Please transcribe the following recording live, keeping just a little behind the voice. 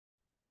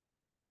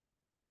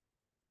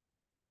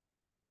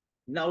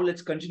Now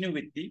let's continue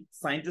with the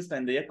scientists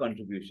and their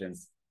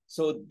contributions.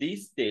 So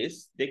these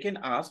days, they can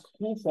ask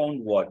who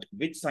found what,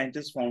 which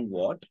scientist found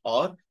what,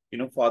 or,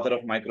 father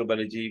of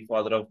microbiology,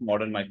 father of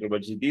modern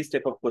microbiology. These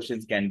type of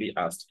questions can be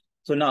asked.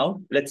 So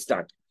now let's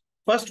start.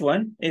 First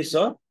one is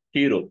a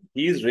hero.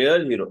 He is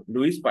real hero,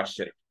 Louis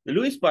Pasteur.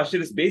 Louis Pasteur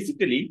is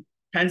basically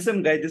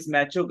handsome guy, this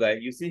macho guy.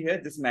 You see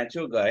here, this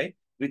macho guy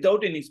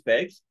without any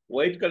specs,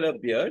 white color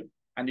beard,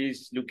 and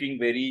he's looking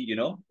very,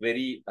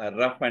 very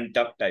rough and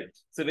tough type.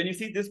 So when you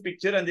see this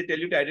picture and they tell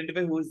you to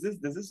identify who is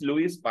this is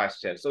Louis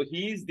Pasteur. So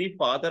he is the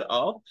father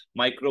of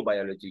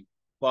microbiology,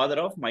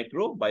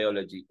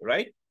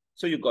 right?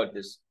 So you got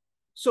this.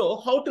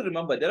 So how to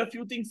remember? There are a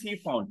few things he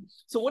found.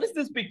 So what is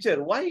this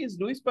picture? Why is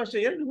Louis Pasteur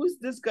here? Who is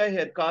this guy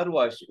here? Car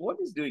wash. What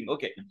is doing?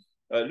 Okay.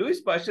 Louis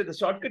Pasteur, the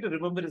shortcut to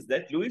remember is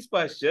that Louis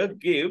Pasteur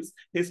gives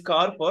his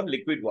car for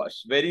liquid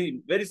wash. Very,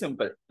 very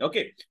simple.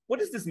 Okay. What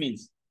does this mean?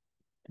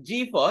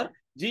 G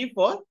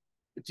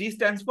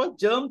stands for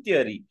germ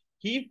theory.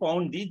 He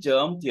found the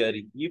germ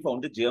theory.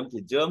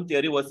 Germ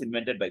theory was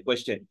invented by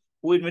question.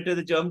 Who invented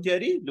the germ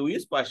theory?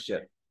 Louis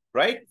Pasteur.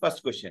 Right?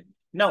 First question.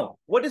 Now,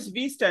 what does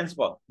V stands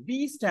for?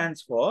 V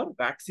stands for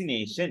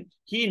vaccination.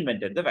 He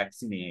invented the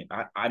vaccination.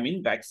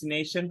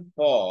 Vaccination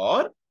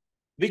for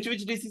which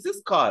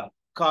diseases?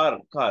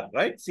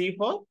 Right? C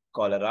for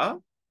cholera,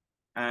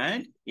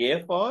 and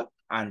A for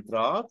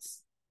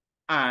anthrax,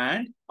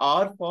 and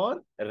R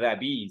for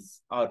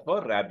rabies.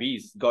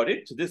 Got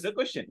it? So this is a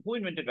question. Who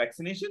invented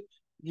vaccination?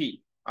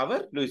 He,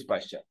 our Louis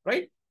Pasteur,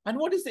 right? And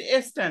what is the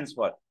S stands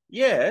for?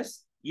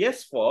 Yes,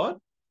 S for,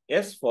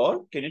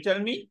 can you tell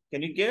me?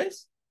 Can you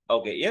guess?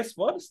 Okay, S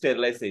for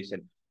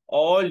sterilization.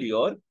 All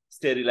your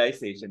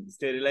sterilization.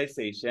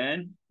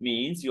 Sterilization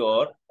means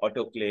your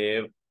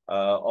autoclave,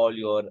 all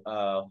your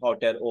hot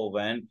air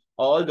oven,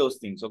 all those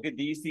things. Okay,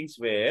 these things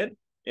where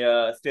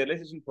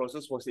sterilization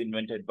process was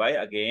invented by,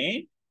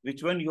 again,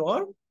 which one?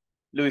 Your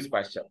Louis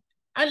Pasteur.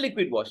 And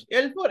liquid wash,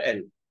 L for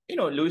L.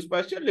 Louis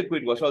Pasteur,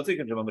 liquid wash. Also, you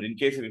can remember in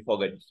case if you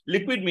forget.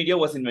 Liquid media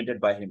was invented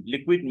by him.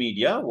 Liquid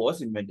media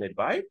was also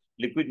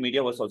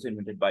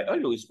invented by a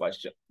Louis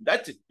Pasteur.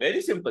 That's it.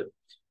 Very simple.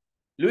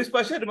 Louis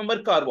Pasteur,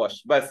 remember car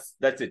wash. Bas,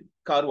 that's it.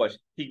 Car wash.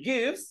 He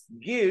gives,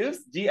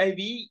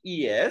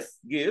 G-I-V-E-S,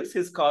 gives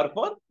his car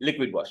for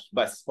liquid wash.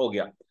 Bas, ho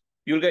gaya.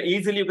 You'll get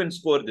easily, you can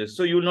score this.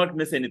 So you will not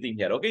miss anything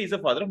here. Okay, he's a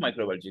father of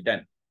microbiology.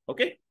 Done.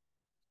 Okay.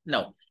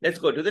 Now, let's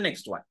go to the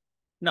next one.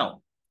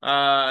 Now,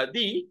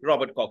 the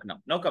Robert Koch now.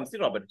 Now comes the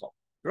Robert Koch.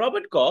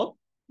 Robert Koch,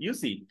 you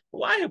see,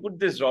 why I put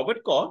this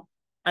Robert Koch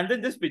and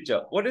then this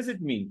picture. What does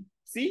it mean?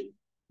 See,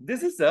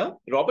 this is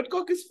Robert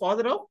Koch is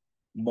father of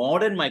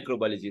modern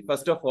microbiology.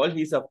 First of all,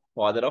 he's a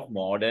father of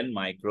modern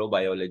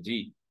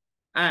microbiology.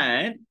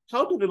 And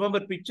how to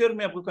remember picture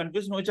में आपको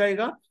confusion हो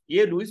जाएगा.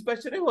 ये Louis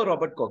Pasteur है और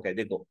Robert Koch है.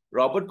 देखो,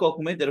 Robert Koch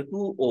में there are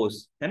two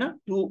O's, है ना?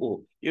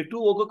 2O. ये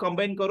 2O को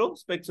combine करो,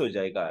 specs हो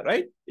जाएगा,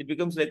 right? It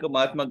becomes like a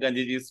Mahatma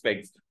Gandhi ji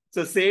specs.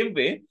 So same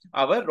way,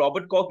 our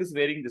Robert Koch is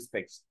wearing the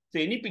specs. So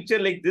any picture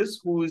like this,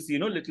 who is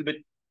little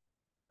bit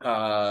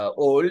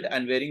old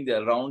and wearing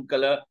the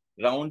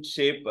round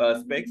shape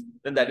specs,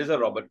 then that is a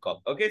Robert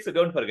Koch. Okay, so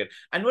don't forget.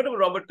 And what about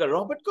Robert Koch?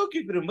 Robert Koch,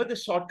 if you remember, the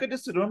shortcut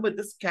is to remember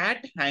this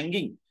cat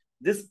hanging.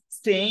 This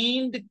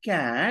stained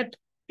cat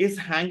is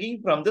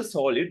hanging from the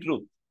solid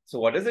roof. So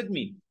what does it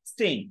mean?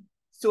 Stain.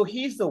 So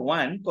he's the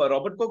one,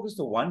 Robert Koch is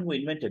the one who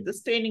invented the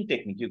staining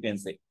technique, you can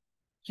say.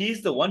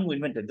 He's the one who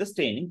invented the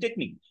staining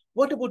technique.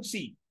 What about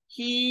C?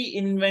 He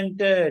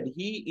invented,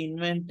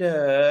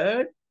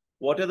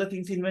 what are the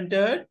things he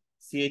invented?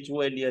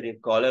 CHOLERA,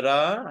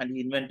 cholera, and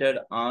he invented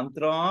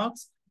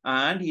anthrax,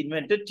 and he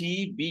invented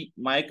TB,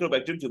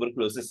 Mycobacterium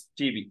tuberculosis,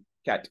 TB,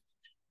 cat.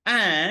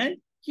 And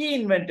he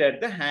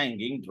invented the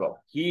hanging drop.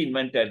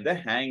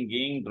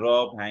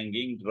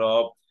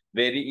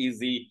 Very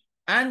easy.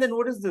 And then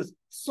what is this?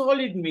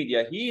 Solid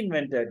media. He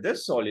invented the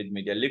solid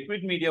media.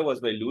 Liquid media was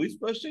by Louis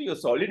Pasteur. Your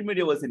solid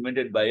media was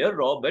invented by a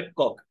Robert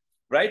Koch.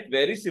 Right?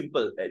 Very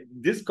simple.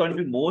 This can't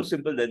be more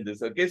simple than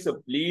this. Okay.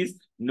 So please,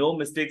 no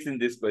mistakes in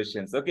these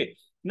questions. Okay.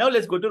 Now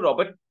let's go to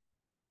Robert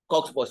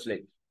Koch's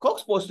postulate.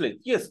 Koch's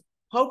postulate. Yes.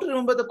 How to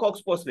remember the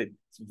Koch's postulate?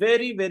 It's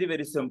very, very,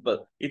 very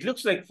simple. It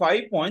looks like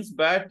 5 points,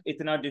 but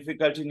itna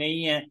difficulty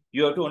nahi hai.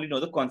 You have to only know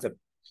the concept.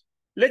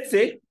 Let's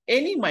say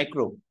any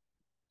microbe,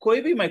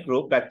 koi bhi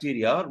microbe,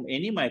 bacteria or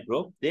any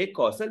microbe, they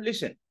cause a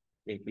lesion.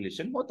 Ek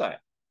lesion hota hai,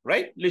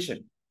 right?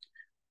 Lesion.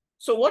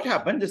 So what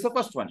happened? This is the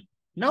first one.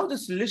 Now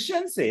this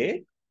lesion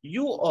say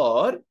you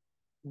are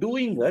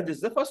doing this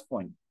is the first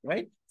point,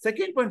 right?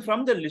 Second point,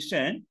 from the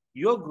lesion,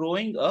 you're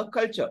growing a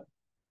culture.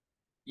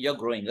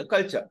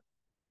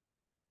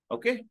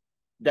 Okay.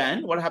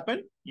 Then what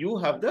happened? You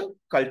have the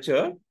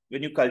culture.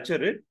 When you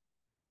culture it,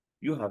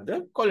 you have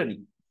the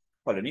colony.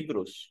 Colony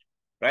grows,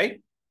 right?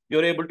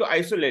 You're able to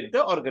isolate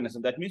the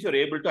organism. That means you're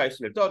able to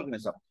isolate the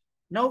organism.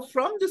 Now,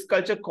 from this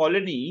culture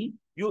colony,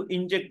 you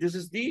inject. This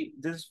is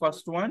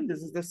first one.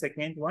 This is the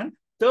second one.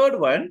 Third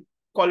one,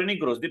 colony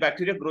grows. The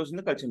bacteria grows in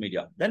the culture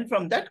media. Then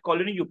from that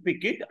colony, you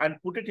pick it and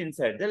put it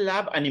inside the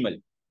lab animal.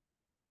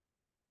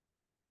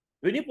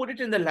 When you put it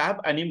in the lab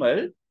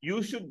animal,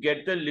 you should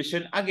get the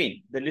lesion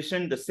again.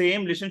 The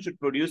same lesion should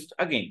produce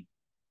again.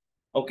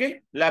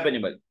 Okay, lab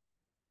animal.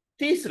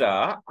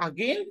 Tisra,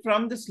 again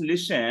from this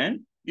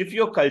lesion, if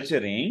you're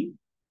culturing,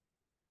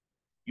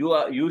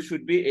 you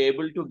should be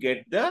able to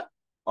get the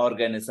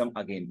organism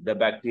again. The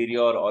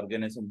bacteria or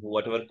organism,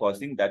 whatever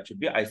causing, that should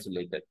be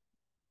isolated.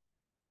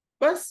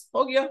 बस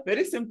हो गया,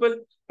 very simple,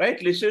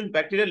 right. Listen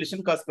bacteria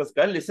listen कस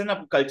का listen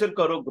आप culture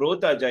करो,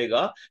 growth आ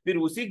जाएगा, फिर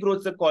उसी growth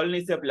से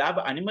कॉलोनी से आप लैब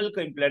एनिमल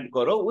को इम्प्लांट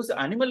करो, उस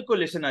एनिमल को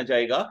लिशन आ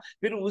जाएगा,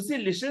 फिर उसी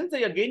लिशन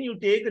से again you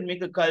take and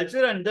make a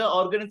culture and the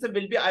organism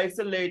will be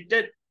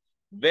isolated.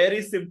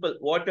 Very simple.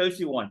 What else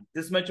you want?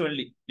 This much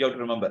only you have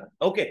to remember.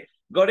 Okay,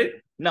 got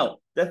it. Now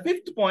the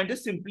fifth point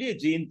is simply a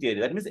gene theory.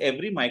 That means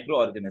every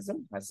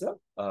microorganism has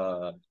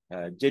a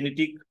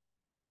genetic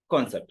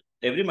concept.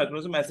 Every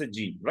microorganism has a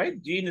gene, right?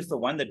 Gene is the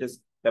one that is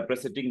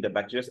representing the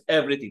bacteria,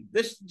 everything.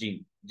 This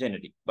gene,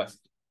 genetic, bust.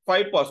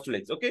 5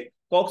 postulates, okay?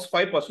 Cox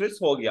 5 postulates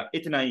ho gaya,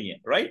 itna hi hai,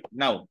 right?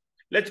 Now,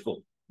 let's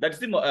go. That's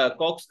the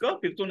Cox ka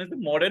fifth one is the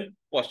modern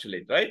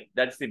postulate, right?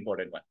 That's the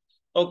important one.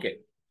 Okay.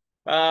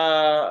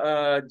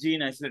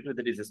 Gene isolated with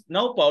the disease.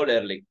 Now, Paul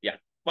Ehrlich. Yeah.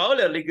 Paul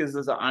Ehrlich is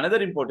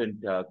another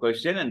important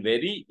question and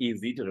very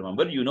easy to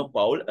remember. You know,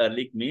 Paul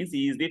Ehrlich means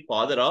he is the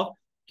father of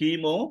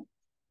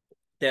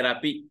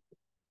chemotherapy.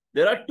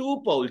 There are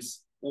 2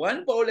 Pauls.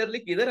 One Paul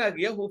Ehrlich idhar aa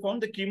gaya who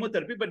found the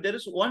chemotherapy, but there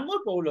is one more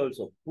Paul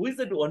also. Who is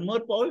that one more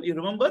Paul? You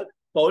remember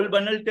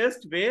Paul-Bunel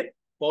test, where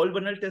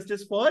Paul-Bunel test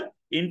is for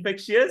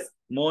infectious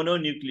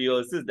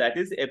mononucleosis. That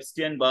is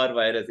Epstein-Barr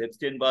virus.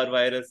 Epstein-Barr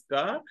virus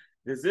ka,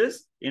 this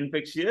is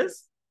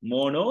infectious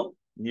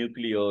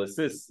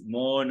mononucleosis.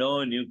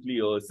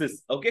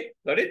 Mononucleosis. Okay,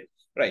 got it?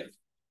 Right.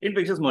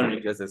 Infectious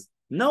mononucleosis.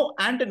 Now,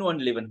 Anton von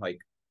Leeuwenhoek.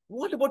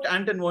 What about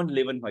Anton von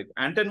Leeuwenhoek?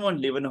 Anton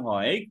von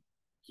Leeuwenhoek,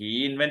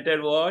 he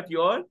invented what?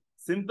 Your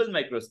simple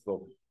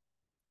microscope.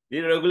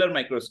 The regular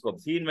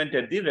microscopes. He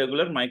invented the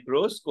regular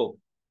microscope.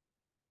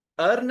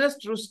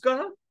 Ernest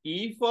Ruska,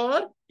 E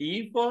for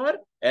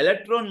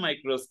electron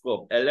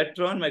microscope.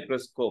 Electron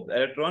microscope.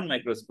 Electron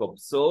microscope.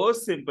 So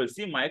simple.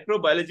 See,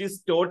 microbiology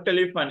is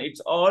totally fun.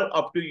 It's all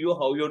up to you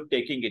how you're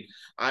taking it.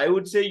 I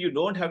would say you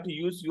don't have to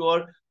use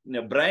your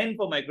brain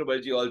for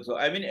microbiology also.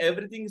 I mean,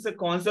 everything is a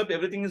concept.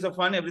 Everything is a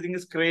fun. Everything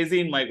is crazy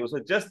in micro. So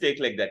just take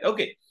like that.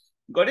 Okay.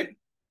 Got it?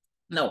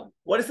 Now,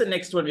 what is the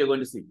next one we are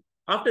going to see?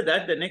 After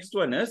that, the next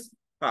one is,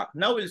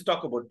 now we'll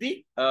talk about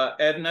the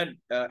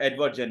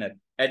Edward Jenner.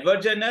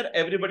 Edward Jenner,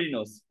 everybody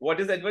knows. What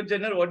is Edward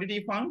Jenner? What did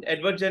he found?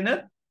 Edward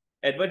Jenner?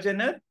 Edward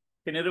Jenner,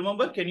 can you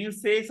remember? Can you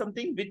say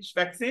something? Which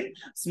vaccine?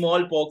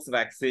 Smallpox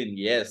vaccine.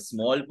 Yes,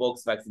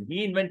 smallpox vaccine.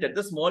 He invented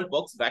the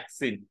smallpox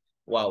vaccine.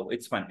 Wow,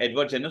 it's fun.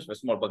 Edward Jenner for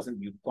smallpox,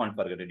 and you can't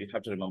forget it. You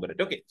have to remember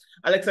it. Okay.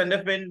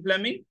 Alexander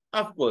Fleming,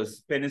 of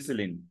course,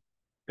 penicillin.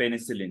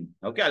 Penicillin.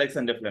 Okay,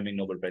 Alexander Fleming,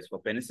 Nobel Prize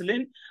for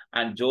penicillin.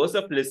 And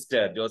Joseph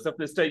Lister. Joseph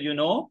Lister, you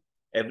know,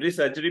 every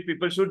surgery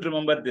people should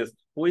remember this.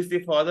 Who is the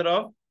father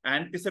of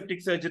antiseptic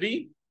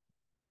surgery?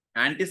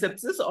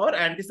 Antisepsis or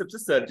antisepsis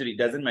surgery,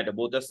 doesn't matter,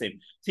 both are same.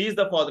 He is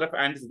the father of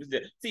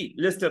antisepsis. See,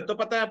 Lister, to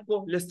pata hai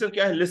aapko? Lister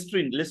kya hai?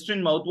 Listerine.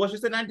 Listerine mouthwash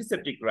is an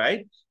antiseptic,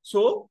 right?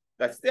 So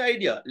that's the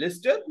idea.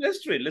 Listerine.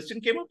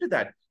 Listerine came up to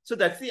that. So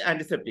that's the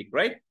antiseptic,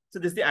 right? So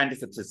this is the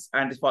antisepsis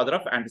and father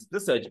of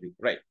antisepsis surgery,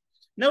 right?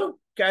 Now,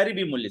 Carey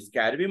B. Mullis.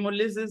 Carey B.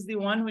 Mullis is the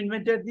one who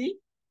invented the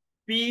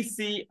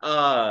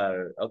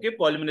PCR, okay,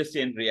 polymerase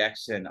chain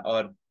reaction,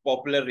 or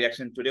popular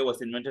reaction today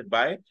was invented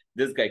by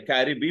this guy,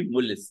 Carey B.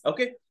 Mullis.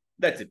 Okay,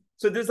 that's it.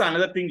 So this is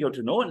another thing you have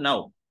to know.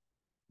 Now,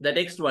 the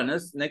next one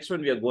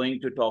we are going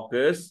to talk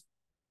is,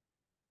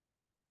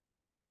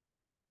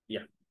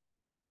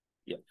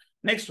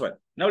 next one.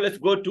 Now let's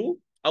go to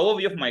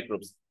overview of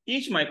microbes.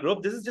 Each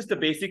microbe, this is just a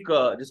basic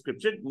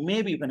description.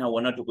 Maybe you can have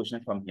 1 or 2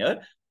 questions from here.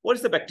 What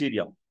is the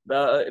bacteria?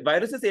 The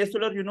virus is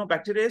acellular, you know,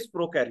 bacteria is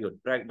prokaryote.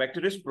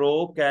 Bacteria is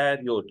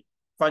prokaryote.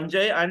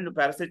 Fungi and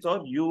parasites are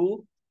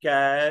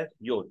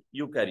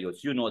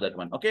eukaryotes. You know that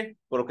one, okay?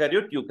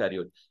 Prokaryote,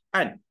 eukaryote.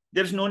 And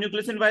there's no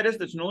nucleus in virus.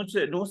 There's no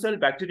cell.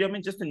 Bacteria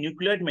means just a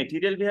nuclear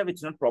material we have.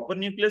 It's not proper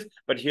nucleus,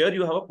 but here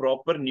you have a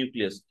proper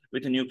nucleus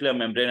with a nuclear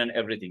membrane and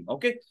everything.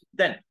 Okay.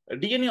 Then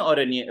DNA,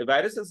 RNA.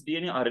 Virus is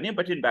DNA, RNA,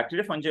 but in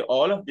bacteria, fungi,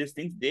 all of these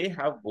things, they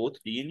have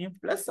both DNA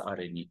plus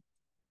RNA.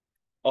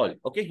 All.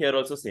 Okay. Here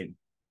also same.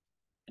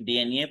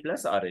 DNA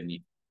plus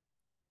RNA.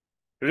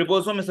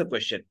 Ribosome is a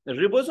question. The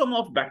ribosome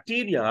of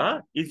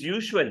bacteria is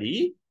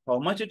usually, how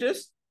much it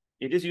is?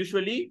 It is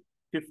usually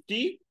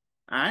 50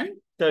 and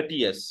 30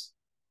 years.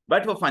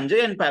 But for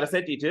fungi and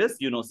parasite, it is,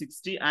 you know,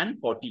 60 and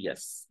 40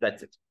 years.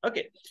 That's it.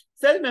 Okay.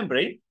 Cell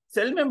membrane.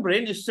 Cell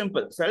membrane is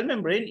simple. Cell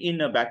membrane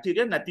in a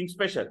bacteria, nothing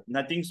special.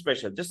 Nothing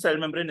special. Just cell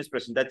membrane is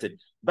present. That's it.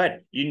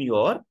 But in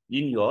your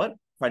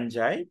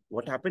fungi,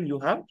 what happened? You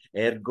have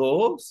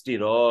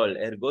ergosterol.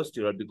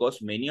 Ergosterol,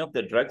 because many of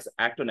the drugs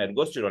act on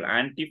ergosterol,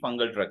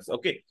 antifungal drugs.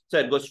 Okay.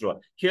 So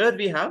ergosterol. Here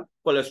we have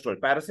cholesterol.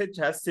 Parasite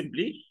has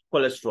simply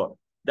cholesterol.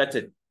 That's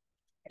it.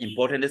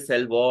 Important is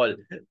cell wall.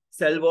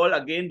 Cell wall,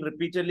 again,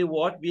 repeatedly,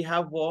 what? We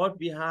have what?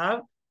 We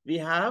have,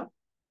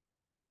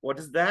 what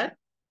is that?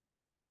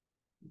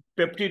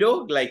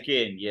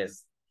 Peptidoglycan,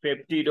 yes.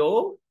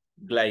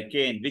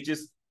 Peptidoglycan, which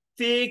is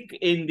thick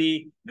in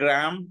the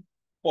gram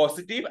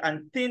positive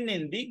and thin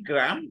in the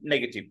gram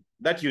negative.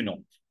 That you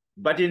know.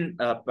 But in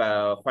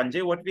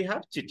fungi, what we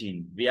have?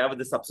 Chitin. We have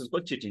the substance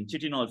called chitin.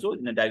 Chitin also,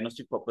 in a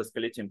diagnostic purpose,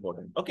 it's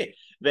important. Okay.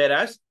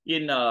 Whereas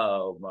in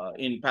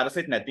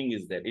parasite, nothing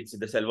is there. It's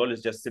the cell wall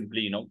is just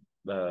simply,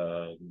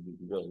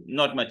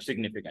 not much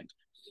significant.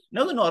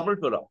 Now the normal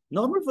flora.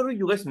 Normal flora,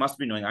 you guys must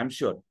be knowing, I'm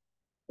sure.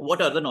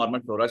 What are the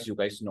normal floras you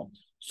guys know?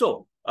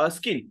 So,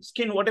 skin,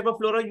 whatever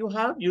flora you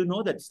have, you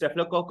know that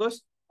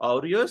Staphylococcus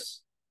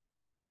aureus,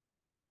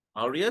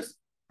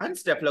 and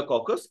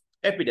Staphylococcus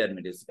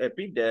epidermidis,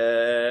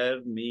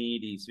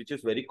 which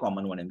is very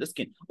common one in the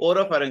skin.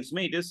 Oropharynx,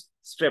 it is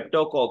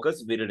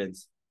Streptococcus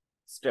viridans.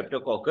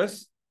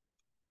 Streptococcus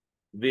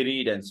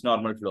viridans,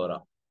 normal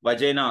flora.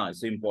 Vagina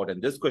is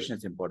important. This question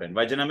is important.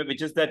 Vagina,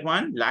 which is that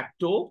one?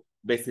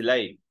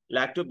 Lactobacilli.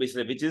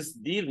 Lactobacilli, which is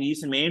the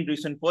main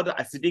reason for the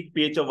acidic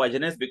pH of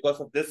vagina is because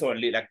of this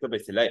only,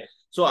 lactobacilli.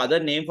 So other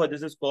name for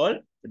this is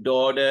called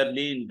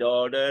Dauderlins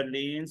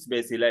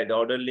bacilli.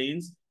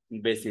 Dauderlins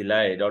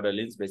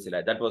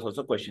bacilli. That was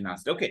also question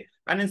asked. Okay.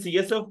 And in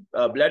CS of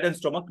blood and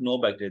stomach, no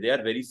bacteria. They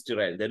are very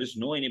sterile. There is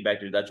no any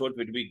bacteria. That's what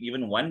would be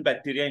even one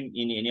bacteria in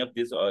any of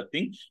this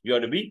thing. You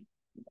have to be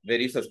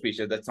very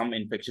suspicious that some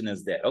infection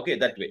is there. Okay,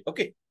 that way.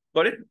 Okay,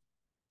 got it?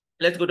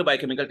 Let's go to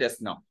biochemical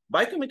test now.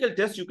 Biochemical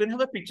test, you can have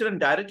a picture and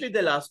directly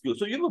they'll ask you.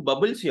 So you have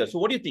bubbles here. So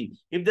what do you think?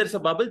 If there's a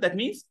bubble, that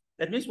means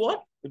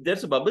what? If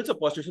there's a bubble, so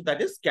positive, so that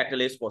is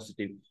catalase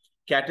positive.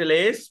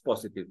 Catalase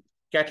positive.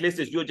 Catalase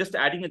is you're just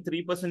adding a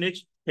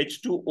 3%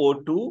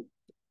 H2O2.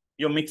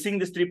 You're mixing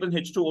this 3%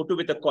 H2O2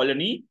 with a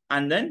colony.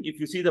 And then if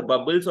you see the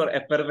bubbles or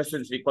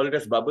effervescence, we call it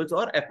as bubbles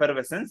or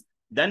effervescence,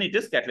 then it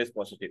is catalase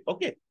positive.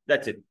 Okay,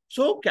 that's it.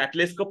 So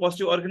catalase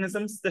positive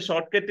organisms, the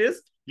shortcut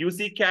is you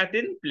see cat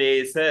in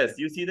places.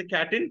 You see the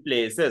cat in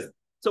places.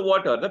 So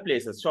what are the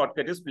places?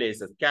 Shortcut is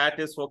places. Cat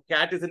is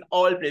in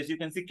all places. You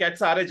can see cat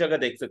सारे जगह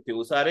देख सकते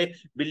हो. सारे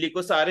बिल्ली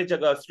को सारे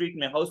जगह street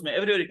में, house में,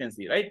 everywhere you can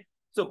see, right?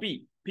 So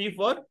P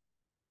for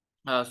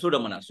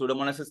Pseudomonas.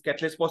 Pseudomonas is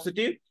catalase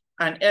positive.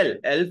 And L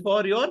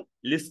for your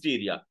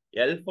listeria.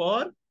 L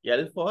for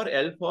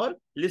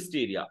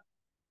listeria.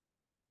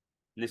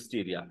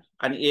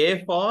 And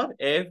A for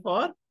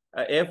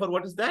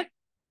what is that?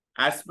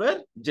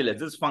 Aspergillus.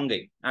 This is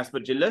fungi.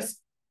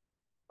 Aspergillus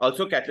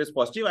also catalase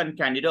positive, and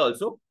Candida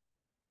also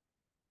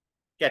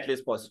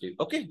catalase positive.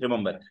 Okay,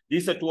 remember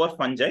these are two are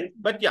fungi,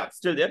 but yeah,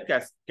 still they are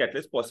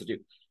catalase positive.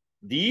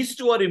 These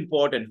two are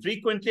important.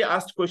 Frequently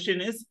asked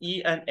question is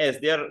E and S.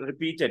 They are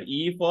repeated.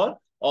 E for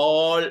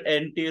all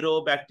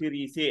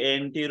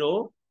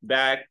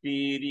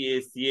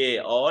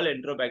Enterobacteriaceae, all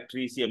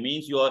Enterobacteriaceae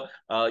means your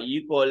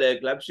E. coli,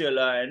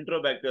 Klebsiella,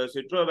 Enterobacter,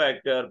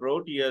 Citrobacter,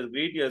 Proteus,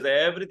 Gretius,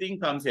 everything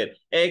comes here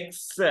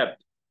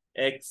except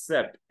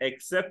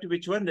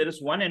which one? There is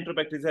one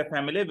Enterobacteriaceae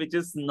family which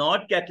is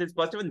not catalase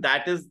positive, and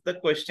that is the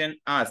question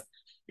asked.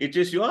 It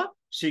is your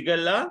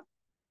Shigella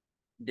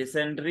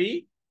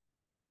dysentery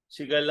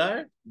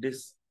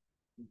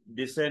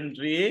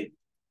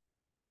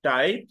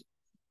type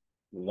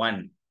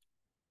 1.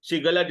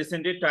 Shigella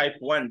dysentery type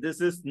 1. This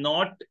is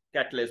not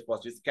catalase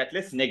positive. It's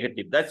catalase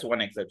negative. That's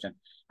one exception.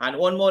 And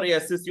one more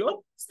S is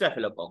your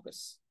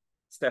Staphylococcus.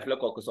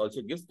 Staphylococcus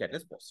also gives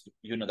catalase positive.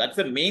 You know, that's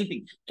the main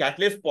thing.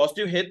 Catalase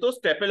positive है तो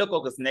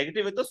Staphylococcus,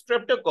 negative है तो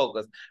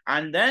Streptococcus.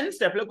 And then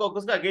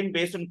Staphylococcus again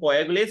based on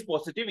coagulase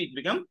positive, it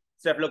becomes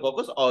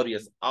Staphylococcus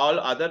aureus. All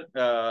other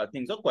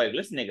things are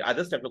coagulase negative.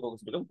 Other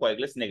Staphylococcus become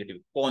coagulase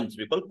negative. Cones,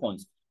 we call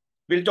cones.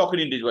 We'll talk in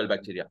individual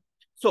bacteria.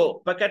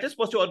 So, catalase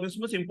positive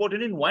organism is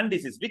important in one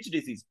disease. Which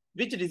disease?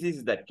 Which disease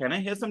is that? Can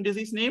I hear some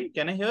disease name?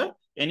 Can I hear?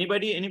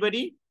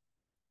 Anybody?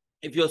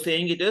 If you're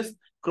saying it is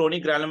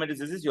chronic granulomatous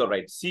disease, you're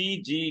right.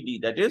 CGD,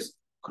 that is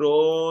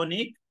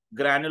chronic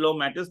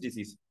granulomatous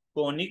disease.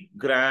 Chronic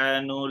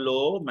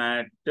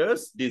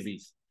granulomatous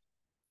disease.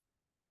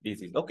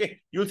 Okay,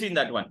 you'll see in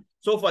that one.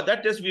 So for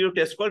that test, we will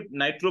test called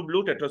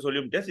nitroblue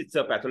tetrasolium test. It's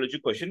a pathology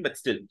question, but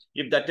still,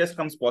 if that test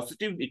comes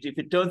positive, if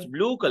it turns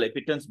blue color,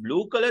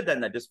 then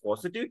that is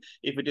positive.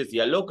 If it is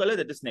yellow color,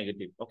 that is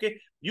negative. Okay,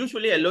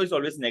 usually yellow is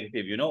always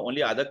negative. You know,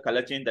 only other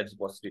color change that is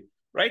positive,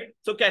 right?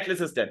 So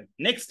catalase is done.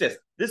 Next test.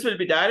 This will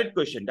be direct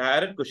question. Now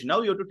you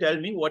have to tell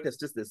me what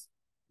test is this.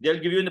 They'll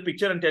give you in the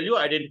picture and tell you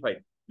identify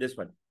this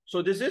one.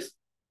 So this is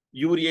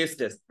urease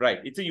test,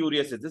 right? It's a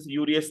urease test. This is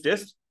urease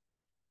test.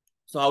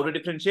 So how to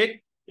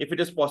differentiate? If it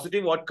is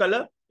positive, what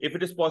color? If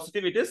it is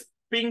positive, it is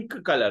pink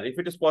color. If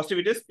it is positive,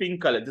 it is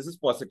pink color. This is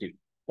positive.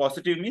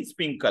 Positive means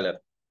pink color.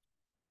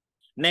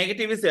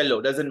 Negative is yellow.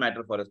 Doesn't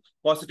matter for us.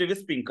 Positive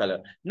is pink color.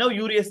 Now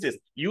urease test.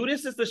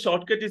 Urease test, the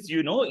shortcut is,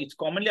 you know, it's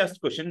commonly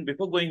asked question.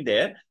 Before going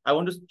there, I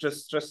want to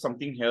stress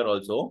something here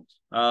also.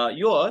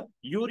 Your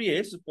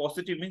urease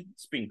positive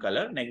means pink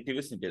color. Negative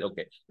is nil.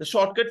 Okay. The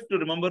shortcut to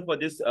remember for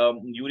this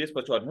urease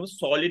positive organism is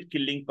solid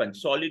killing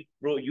punch.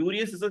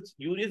 Urease is a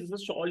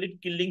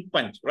solid killing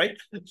punch, right?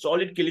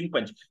 Solid killing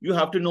punch. You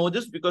have to know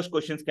this because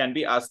questions can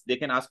be asked. They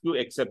can ask you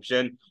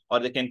exception or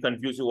they can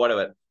confuse you,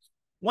 whatever.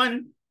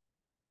 One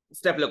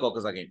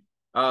Staphylococcus again.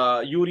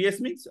 Ureus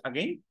means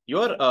again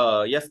your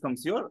yes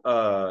comes your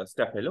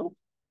staphylococcus.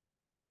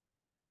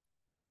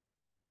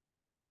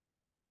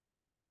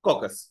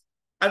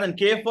 And then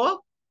K for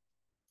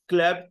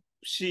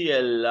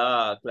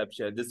Klebsiella.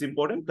 Klebsiella. This is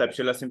important.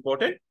 Klebsiella is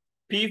important.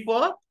 P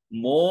for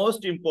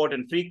most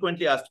important,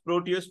 frequently asked,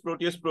 Proteus,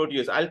 Proteus,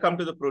 Proteus. I'll come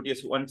to the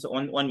Proteus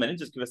one minute.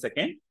 Just give a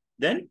second.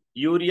 Then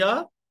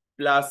urea,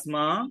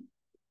 plasma.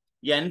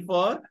 N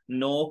for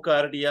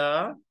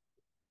nocardia.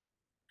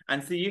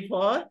 And C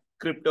for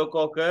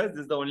Cryptococcus.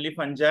 This is the only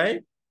fungi.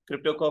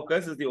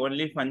 Cryptococcus is the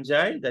only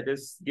fungi that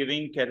is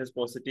giving Caris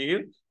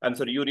positive. I'm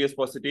sorry, ureus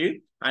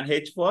positive. And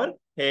H for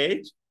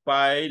H.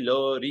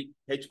 pylori.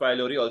 H.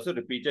 pylori also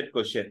repeated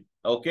question.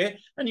 Okay.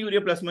 And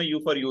urea plasma,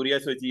 U for urea.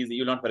 So it's easy.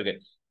 You'll not forget.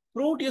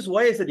 Proteus,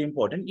 why is it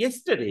important?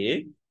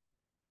 Yesterday,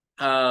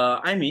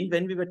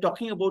 when we were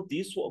talking about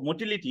these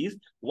motilities,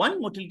 one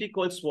motility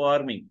called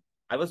swarming.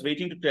 I was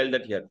waiting to tell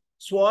that here.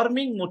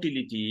 Swarming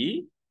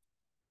motility,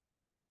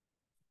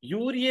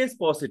 urease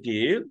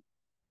positive,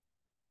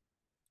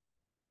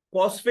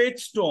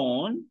 phosphate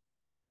stone,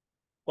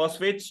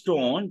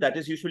 that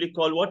is usually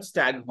called what?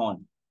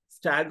 Staghorn.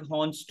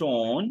 Staghorn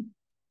stone.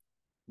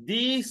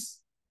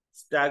 These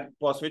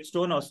phosphate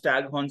stone or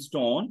staghorn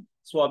stone,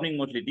 swarming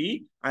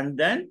motility, and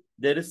then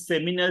there is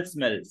seminal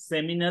smell.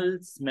 Seminal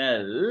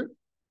smell.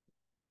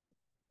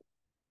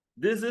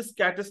 This is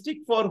characteristic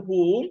for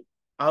whom?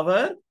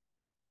 Our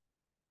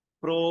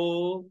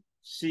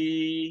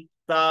Prochita,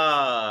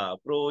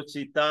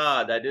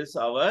 that is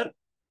our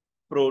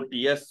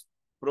Proteus.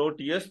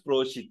 Proteus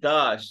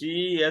Prochita.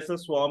 She has a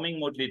swarming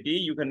motility.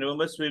 You can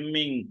remember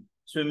swimming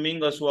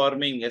or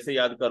swarming. ऐसे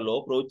याद कर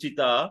लो.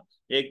 Prochita.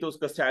 एक तो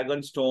उसका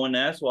staghorn stone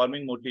है,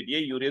 swarming motility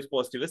है, urease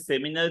positive,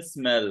 seminal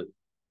smell.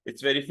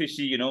 It's very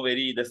fishy, you know,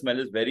 the smell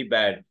is very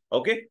bad.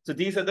 Okay, so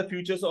these are the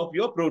features of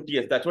your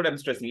Proteus. That's what I'm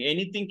stressing.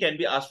 Anything can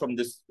be asked from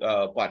this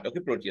part. Okay,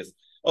 Proteus.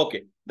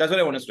 Okay, that's what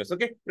I want to stress.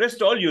 Okay,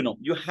 rest all you know.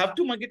 You have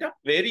to mug it up.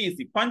 Very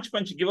easy. Punch,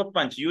 give a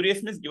punch.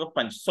 Urease means give a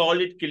punch.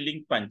 Solid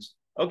killing punch.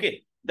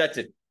 Okay, that's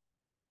it.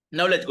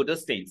 Now let's go to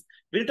stains.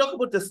 When we talk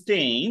about the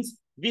stains,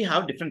 we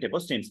have different type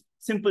of stains.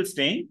 Simple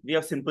stain, we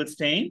have simple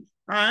stain,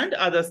 and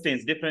other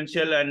stains,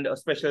 differential and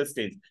special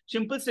stains.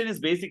 Simple stain is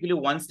basically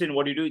one stain.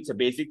 What you do, it's a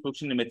basic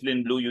function in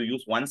methylene blue. You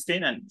use one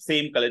stain and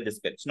same color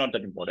display. It's not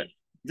that important.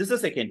 This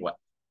is the second one.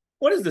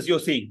 What is this you're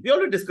seeing? We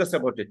already discussed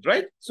about it,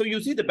 right? So you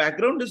see the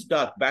background is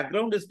dark.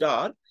 Background is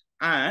dark,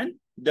 and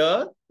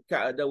the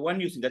one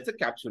you see, that's a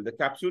capsule. The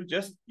capsule,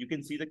 just you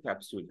can see the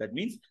capsule. That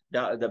means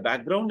the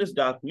background is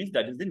dark, means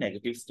that is the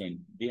negative stain.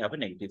 We have a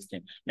negative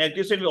stain.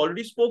 Negative stain, we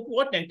already spoke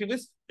what negative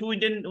is. Two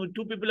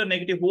people are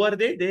negative. Who are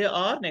they? They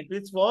are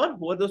negatives for,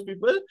 who are those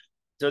people?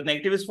 So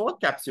negative is for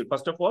capsule.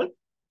 First of all,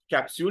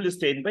 capsule is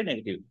stained by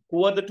negative.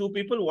 Who are the two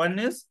people? One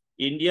is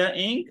India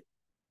ink,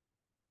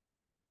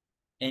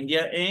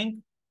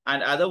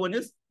 and other one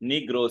is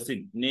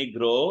nigrosin.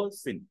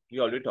 We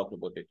already talked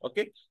about it,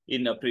 okay,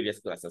 in previous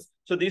classes.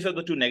 So these are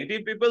the two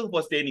negative people who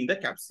are staining the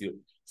capsule.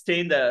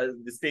 Stains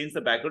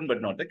the background, but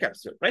not the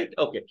capsule, right?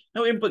 Okay.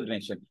 Now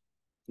impregnation.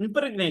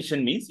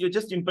 Impregnation means you're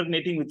just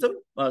impregnating with some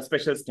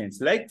special stains,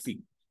 like see,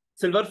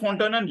 silver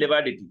fontana and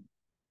levadity.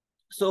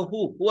 So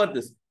who are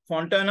this?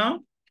 Fontana,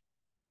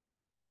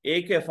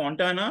 एक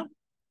Fontana,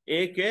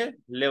 एक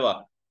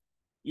leva.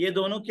 ये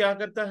दोनों क्या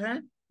करता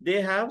है?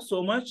 They have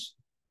so much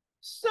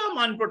some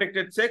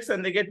unprotected sex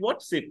and they get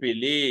what?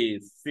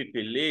 Syphilis.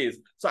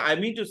 So I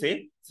mean to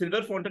say,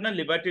 silver fontana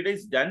levatida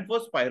is done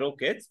for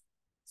spirochetes,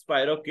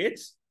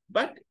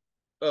 but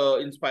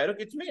in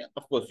spirochetes,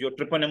 of course, your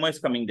treponema is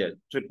coming there.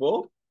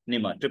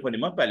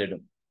 Treponema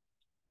pallidum.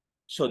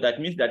 So that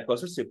means that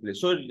causes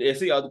syphilis. So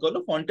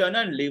fontana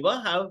and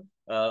leva have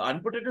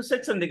unprotected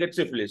sex and they get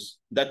syphilis.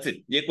 That's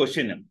it. Ye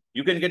question.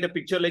 You can get a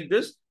picture like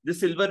this. This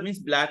silver means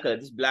black color.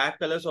 This black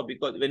color, so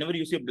because whenever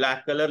you see a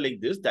black color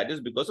like this, that is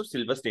because of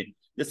silver stain.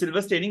 The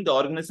silver staining, the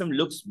organism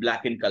looks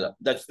black in color.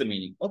 That's the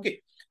meaning.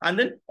 Okay. And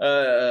then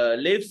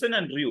Leifson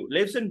and Ryu.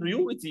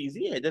 It's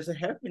easy. There's a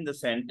F in the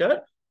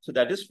center. So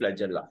that is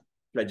flagella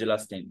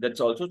stain. That's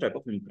also type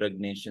of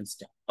impregnation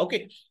stain.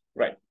 Okay.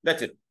 Right.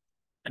 That's it.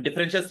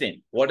 Differential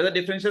stain. What are the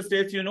differential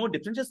stains? You know,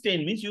 differential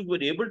stain means you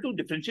were able to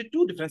differentiate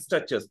two different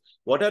structures.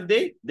 What are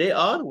they? They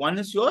are, one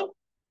is your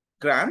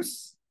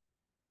cramps,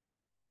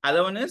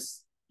 other one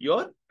is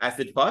your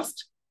acid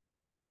fast.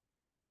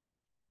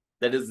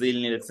 That is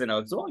Ziehl-Neelsen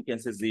also. You can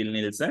say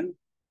Ziehl-Neelsen.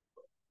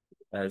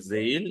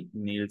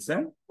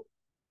 Ziehl-Neelsen.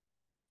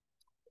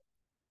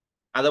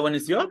 Other one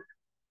is your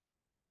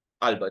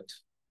Albert.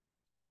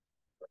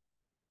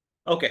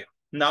 Okay.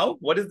 Now,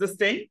 what is the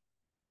stain?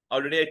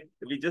 Already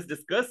we just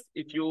discussed.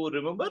 If you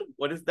remember,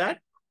 what is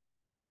that?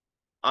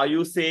 Are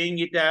you saying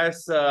it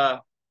as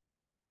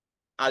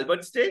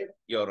Albert stain?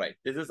 You're right.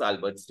 This is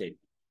Albert stain.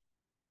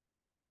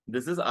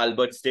 This is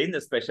Albert stain, the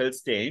special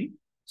stain.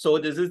 So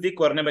this is the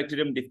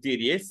Corynebacterium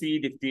diphtheriae,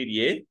 C.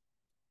 diphtheriae.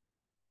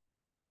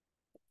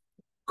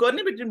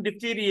 Corynebacterium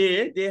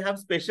diphtheriae, they have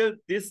special,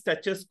 these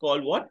structures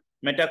called what?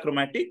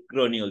 Metachromatic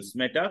granules.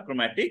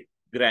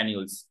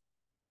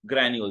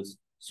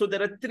 So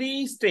there are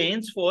three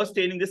stains for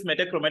staining this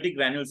metachromatic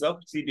granules of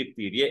C.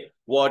 diphtheria.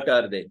 What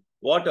are they?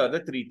 What are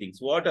the three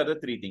things? What are the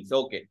three things?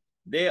 Okay.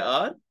 They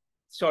are,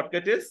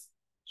 shortcut is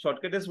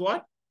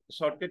what?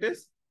 Shortcut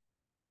is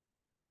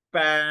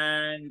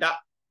panda.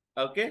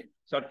 Okay.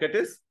 Shortcut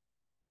is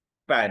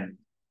pan.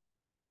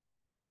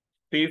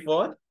 P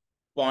for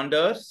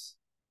ponders,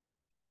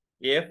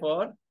 A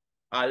for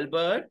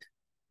Albert,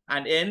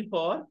 and N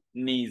for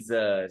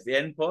Neisers.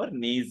 N for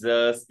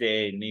Neisser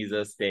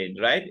stain,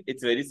 right?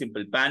 It's very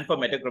simple. Pan for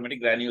metachromatic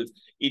granules.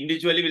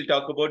 Individually, we'll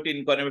talk about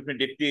in contaminant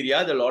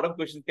diphtheria. A lot of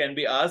questions can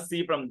be asked.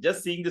 See, from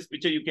just seeing this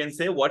picture, you can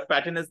say, what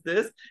pattern is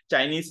this?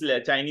 Chinese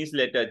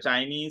letter.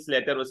 Chinese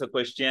letter was a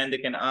question they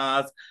can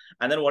ask.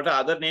 And then what are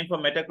other name for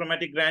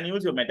metachromatic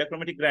granules? Your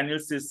metachromatic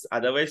granules is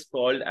otherwise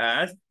called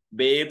as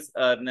Babes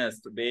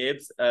Ernest.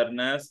 Babes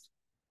Ernest.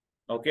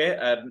 Okay,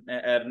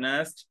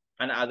 Ernest.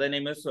 And other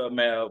name is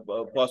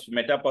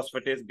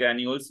metaphosphate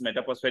granules,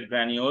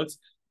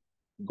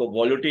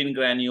 volutin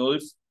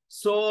granules,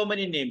 so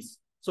many names.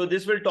 So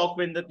this will talk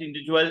when the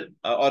individual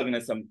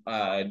organism,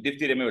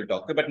 diphtheria will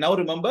talk. But now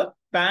remember,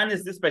 pan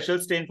is the special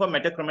stain for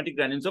metachromatic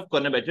granules of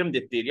Corynebacterium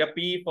diphtheria.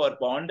 P for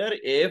ponder,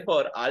 A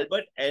for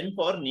Albert, N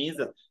for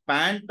Neisser.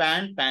 Pan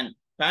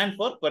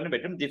for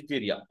Corynebacterium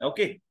diphtheria.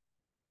 Okay.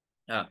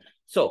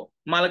 So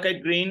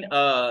malachite green,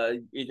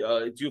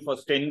 it's used for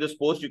staining the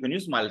spores. You can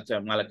use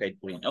malachite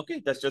green.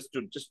 Okay, that's just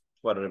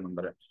for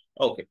remember it.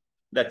 Okay,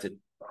 that's it.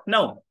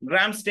 Now,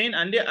 gram stain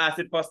and the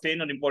acid fast stain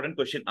are important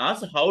question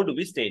asked. How do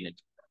we stain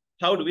it?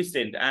 How do we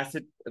stain the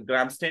acid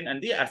gram stain and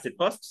the acid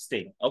fast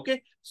stain?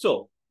 Okay,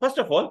 so first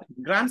of all,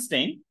 gram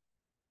stain.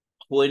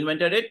 Who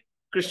invented it?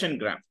 Christian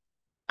Gram.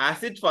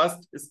 Acid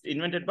fast is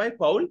invented by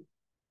Paul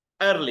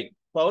Ehrlich.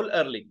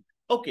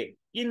 Okay.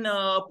 In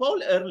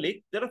Paul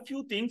Ehrlich, there are a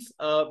few things.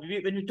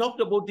 When we talked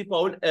about the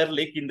Paul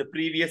Ehrlich in the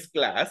previous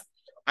class,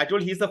 I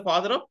told he's the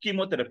father of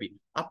chemotherapy.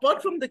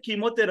 Apart from the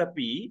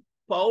chemotherapy,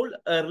 Paul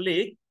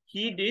Ehrlich,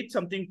 he did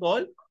something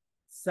called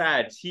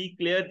SATs. He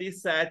cleared the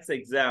SATs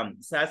exam.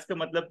 SATs ka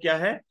matlab kya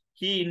hai?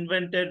 He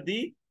invented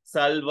the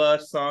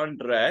Salvarsan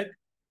drug.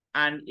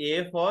 And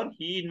A for,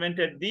 he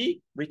invented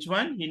the, which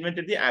one? He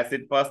invented the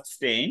acid fast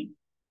stain.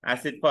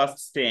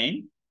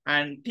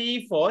 And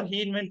T for,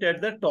 he invented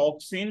the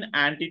toxin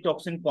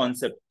antitoxin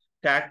concept.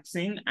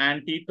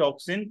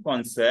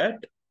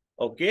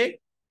 Okay.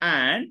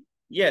 And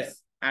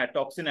yes,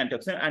 toxin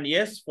antitoxin. And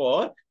yes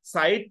for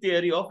side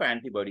theory of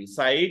antibodies.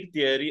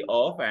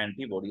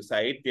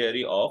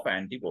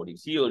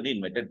 He only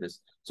invented this.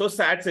 So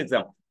SATs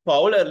exam.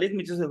 Paul Ehrlich,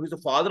 which is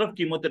the father of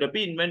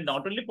chemotherapy, invented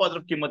not only father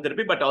of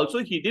chemotherapy, but also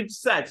he did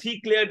SATs.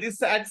 He cleared the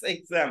SATs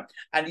exam.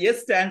 And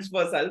S stands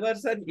for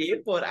Salvarsan,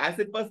 A for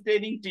acid fast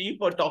staining, T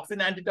for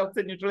toxin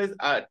antitoxin neutralized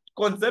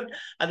concept,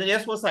 and then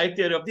S for side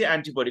theory of the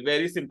antibody.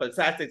 Very simple.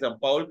 SATs exam.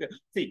 Paul,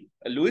 see,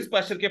 Louis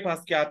Pasteur ke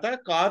paas kya tha?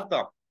 Car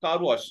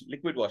wash,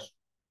 liquid wash.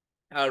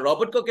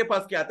 Robert Koch ke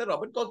paas kya tha?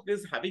 Robert Koch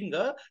is having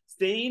a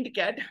stained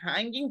cat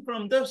hanging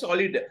from the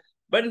solid.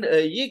 But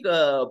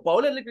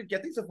Paul Ehrlich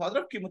is the father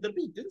of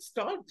chemotherapy. He didn't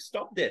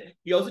stop there.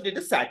 He also did the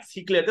SATs.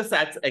 He cleared the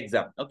SATs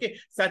exam. Okay.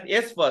 SAT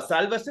S for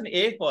Salvarsan,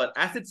 A for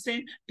acid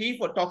stain, T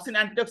for toxin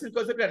antitoxin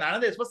concept, and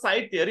another is for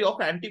side theory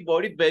of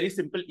antibody. Very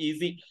simple,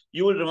 easy.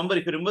 You will remember,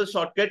 if you remember the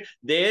shortcut,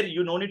 there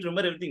you no need to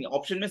remember everything.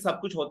 Option mein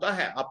sab kuch hota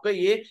hai. Aapka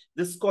ye,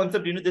 this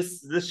concept, you know,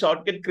 this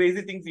shortcut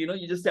crazy things, you know,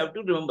 you just have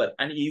to remember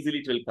and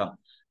easily it will come.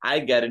 I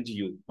guarantee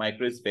you,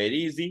 micro is very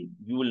easy.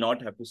 You will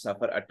not have to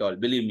suffer at all.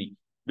 Believe me,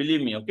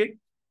 okay?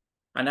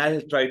 And I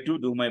will try to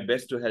do my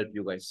best to help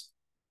you guys.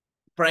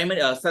 Primary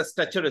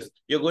structure is,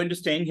 you're going to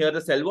stain here the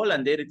cell wall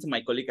and there it's a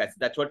mycolic acid.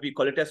 That's what we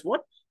call it as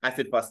what?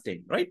 Acid fast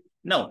stain, right?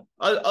 Now,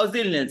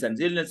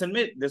 Ziehl-Neelsen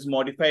mein, there's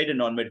modified and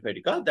non-modified.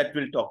 That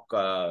will talk,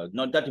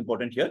 not that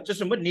important here. Just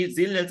remember,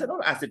 Ziehl-Neelsen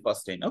or acid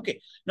fast stain. Okay.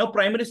 Now,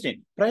 primary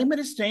stain.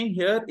 Primary stain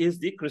here is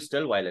the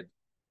crystal violet.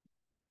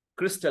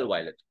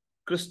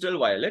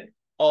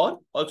 Or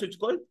also it's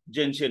called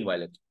gentian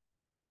violet.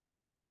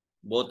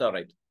 Both are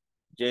right.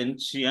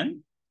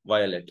 Gentian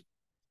violet.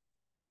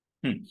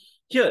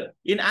 Here,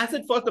 in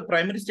acid fast, the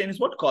primary stain is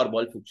what?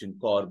 Carbol fuchsin.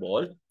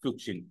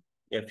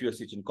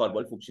 FUSH,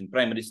 carbol fuchsin,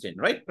 primary stain,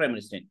 right?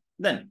 Primary stain.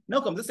 Then,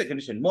 now comes the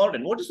secondary stain.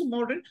 Mordant. What is the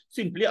mordant?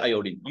 Simply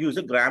iodine. Use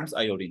a grams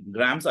iodine.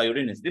 Grams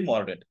iodine is the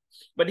mordant.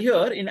 But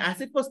here, in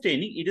acid fast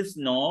staining, it is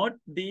not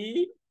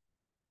the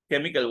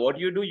chemical. What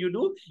you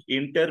do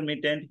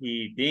intermittent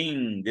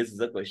heating. This is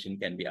a question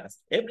can be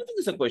asked. Everything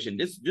is a question.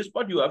 This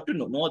part you have to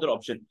know. No other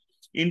option.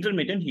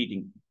 Intermittent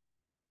heating.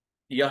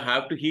 You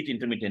have to heat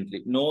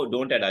intermittently. No,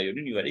 don't add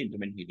iodine. You add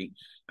intermittent heating.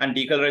 And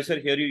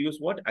decolorizer, here you use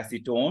what?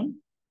 Acetone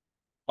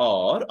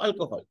or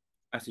alcohol.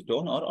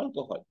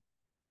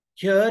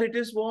 Here it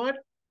is what?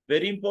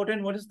 Very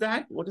important. What is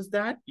that?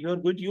 You are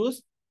going to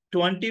use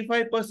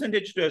 25%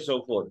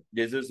 H2SO4.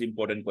 This is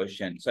important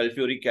question.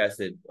 Sulfuric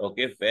acid.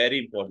 Okay, very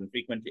important.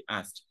 Frequently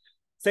asked.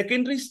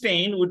 Secondary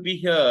stain would be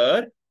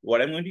here.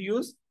 What I'm going to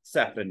use?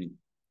 Safranin.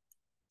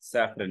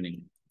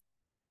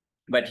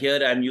 But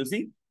here I'm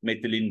using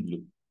methylene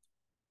blue.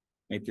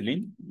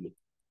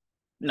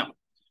 Now,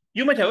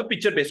 you might have a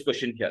picture-based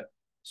question here.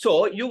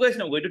 So you guys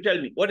now going to tell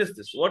me, what is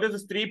this? What is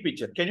this three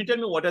picture? Can you tell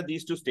me what are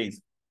these two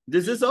stains?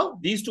 This is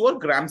these two are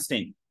gram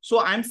stain.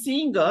 So I'm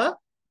seeing a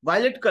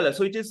violet color.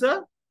 So it is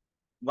a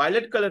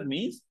violet color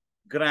means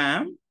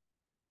gram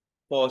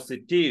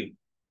positive.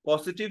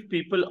 Positive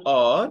people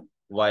are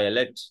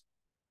violet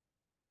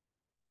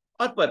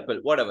or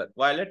purple, whatever.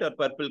 Violet or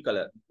purple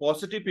color.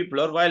 Positive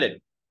people are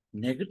violet.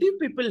 Negative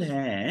people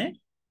हैं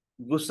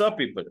गुस्सा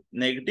people.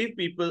 Negative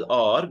people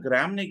or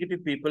gram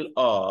negative people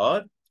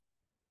are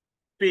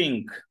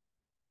pink.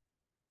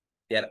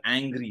 They are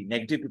angry.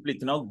 Negative people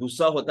इतना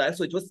गुस्सा होता है.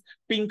 So it was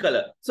pink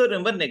color. So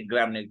remember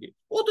gram negative.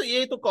 Oh, तो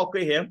ये तो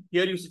cockey है.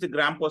 Here you see the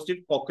gram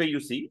positive cockey you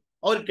see.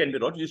 Or it can be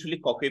rot. Usually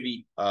cockey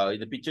we in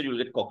the picture you will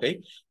get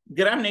cockey.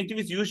 Gram negative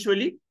is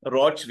usually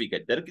rots we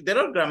get. There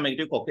are gram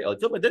negative cockey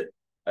also, but then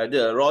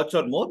the rots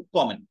are more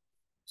common.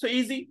 So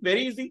easy,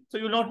 very easy. So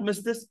you will not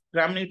miss this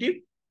gram negative.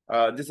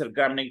 This is a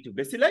gram negative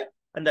bacilli,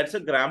 and that's a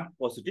gram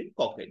positive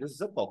cockey. This is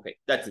a cockey.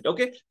 That's it.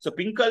 Okay. So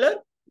pink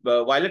color.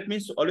 Violet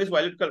means always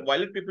violet color.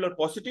 Violet people are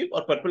positive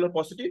or purple are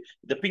positive.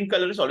 The pink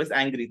color is always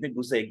angry. इसमें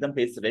गुस्सा एकदम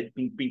face red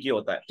pink pinky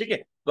होता है. ठीक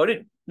है? Got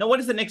it? Now what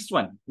is the next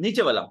one?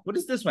 नीचे वाला. What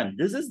is this one?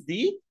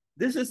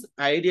 This is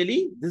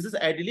ideally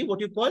what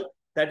you call,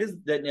 that is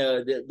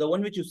the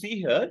one which you see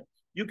here.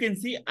 You can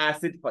see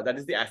acid fast. That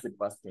is the acid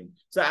fast stain.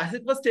 So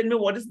acid fast stain,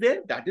 what is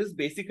there? That is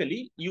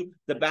basically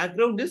the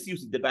background is, you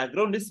see the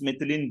background is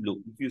methylene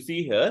blue. If you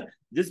see here,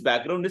 this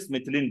background is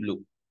methylene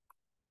blue,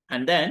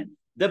 and then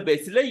the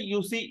bacilli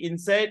you see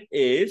inside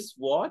is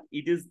what?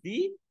 It is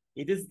the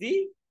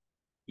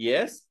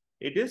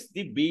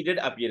beaded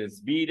appearance,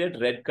 beaded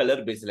red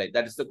color bacilli.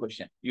 That is the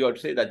question. You have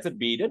to say that's a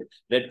beaded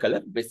red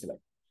color bacilli.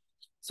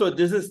 So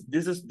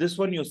this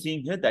one you're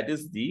seeing here, that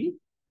is the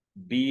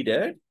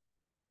beaded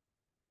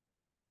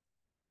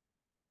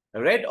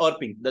red or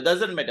pink. That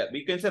doesn't matter.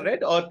 We can say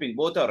red or pink,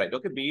 both are right.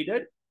 Okay,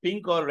 beaded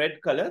pink or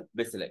red color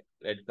bacilli.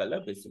 Red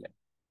color bacilli.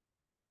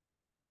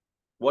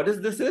 What is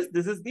this?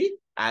 This is the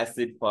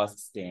acid fast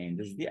stain.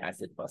 This is the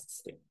acid fast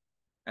stain.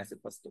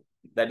 Acid fast stain.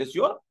 That is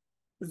your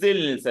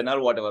Ziehl-Neelsen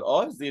or whatever,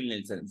 or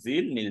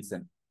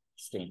Ziehl-Neelsen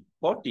stain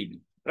for TB.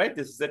 Right?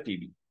 This is a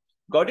TB.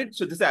 Got it?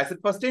 So this is acid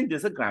fast stain.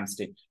 This is a gram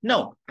stain.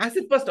 Now,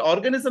 acid fast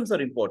organisms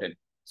are important.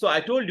 So I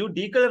told you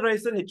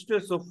decolorizer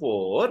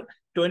H2SO4,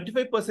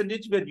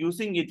 25% we're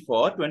using it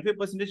for,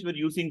 25% we're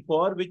using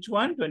for which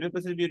one?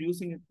 25% we're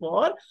using it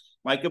for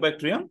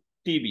Mycobacterium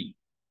TB.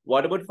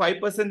 What about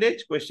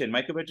 5%? Question,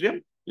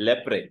 Mycobacterium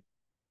leprae.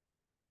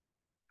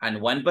 And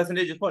 1%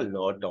 is for a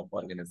lot of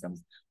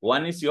organisms.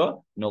 One is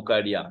your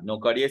Nocardia.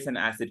 Nocardia is an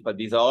acid fast.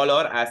 These all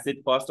are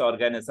acid fast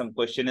organisms.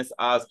 Question is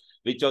asked,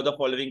 which of the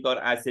following are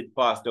acid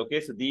fast? Okay,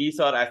 so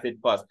these are acid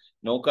fast.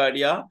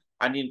 Nocardia.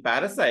 And in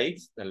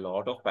parasites, a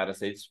lot of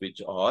parasites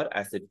which are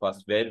acid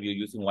fast, where we're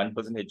using 1%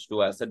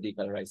 H2 as a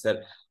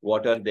decolorizer.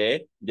 What are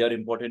they? They are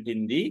important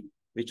in the,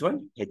 which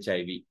one?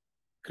 HIV.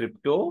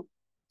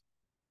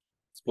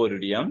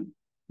 Cryptosporidium,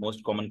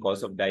 most common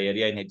cause of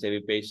diarrhea in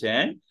HIV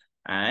patient.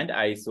 And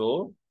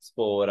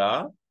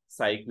Isospora,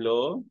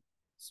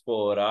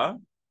 Cyclospora,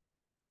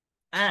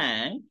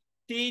 and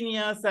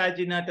Taenia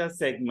saginata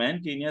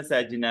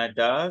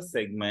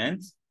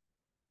segments.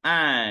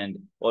 And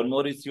one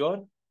more is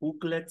your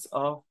hooklets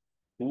of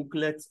your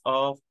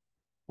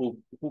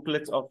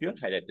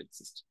hydrated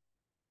cyst,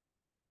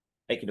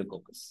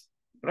 Echinococcus,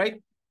 right?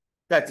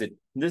 That's it.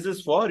 This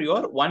is for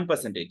your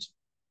 1%.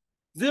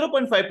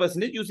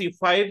 0.5%, you see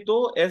 5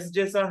 to S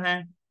jaisa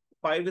hai.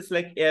 5 is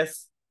like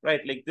S,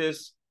 right? Like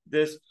this.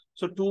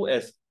 So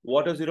 2S.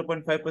 What are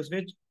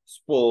 0.5%?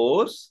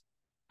 Spores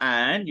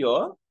and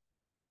your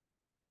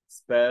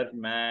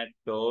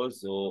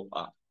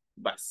spermatozoa.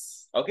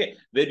 Bas. Okay.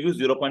 Where you use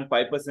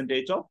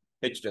 0.5% of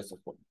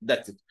H2SO4.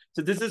 That's it.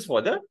 So this is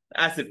for the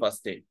acid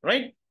fast stain,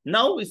 right?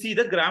 Now we see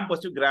the gram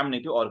positive, gram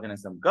negative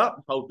organism.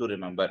 How to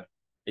remember?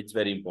 It's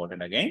very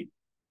important again.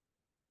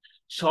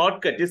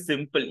 Shortcut is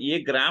simple.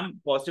 ये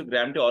gram positive,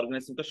 gram negative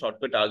organism का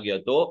shortcut आ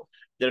गया तो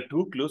there are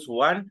two clues.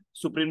 One,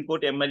 Supreme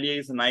Court MLA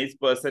is a nice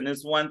person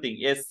is one thing.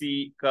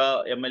 SC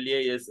ka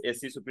MLA is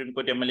SC Supreme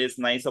Court MLA is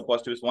nice or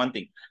positive is one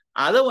thing.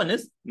 Other one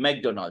is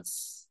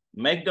McDonald's.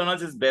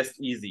 McDonald's is best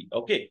easy.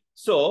 Okay.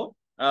 So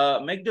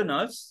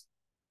McDonald's,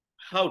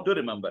 how to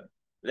remember?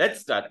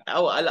 Let's start.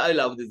 I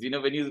love this. You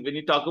know, when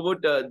you talk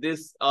about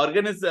these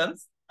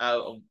organisms,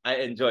 I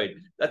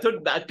enjoyed. That's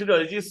what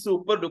bacteriology is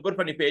super duper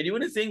funny. If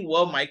anyone is saying,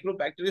 wow,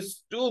 microbacteria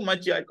is too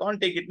much, I can't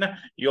take it now,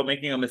 you're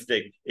making a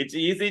mistake. It's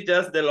easy,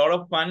 just a lot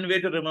of fun way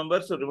to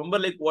remember. So remember,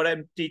 like what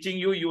I'm teaching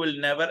you, you will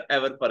never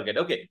ever forget.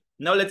 Okay,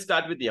 now let's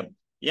start with yum.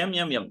 Yum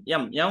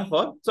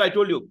for, so I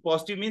told you,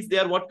 positive means they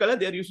are what color?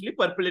 They are usually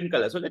purple in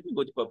color. So let me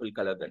go to purple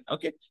color then.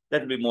 Okay,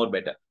 that will be more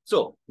better.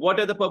 So what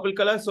are the purple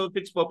colors? So if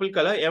it's purple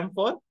color, M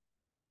for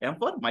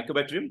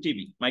Mycobacterium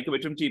TB.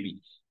 Mycobacterium TB.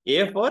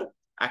 A for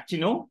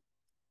actinomyces.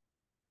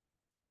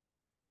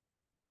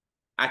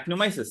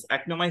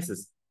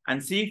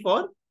 And C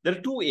for, there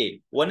are two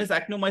A. One is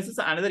actinomyces,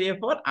 another A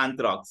for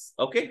anthrax.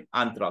 Okay,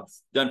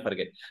 anthrax. Don't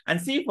forget. And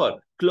C for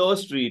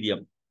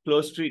Clostridium.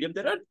 Clostridium.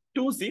 There are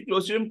 2C,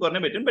 Clostridium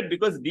corynebacterium, but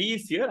because D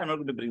is here, I'm not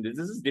going to bring this.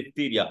 This is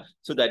diphtheria.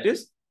 So that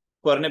is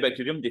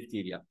Corynebacterium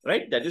diphtheria,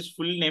 right? That is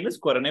full name is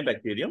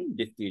Corynebacterium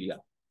diphtheria.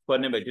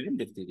 Corynebacterium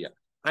diphtheria.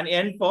 And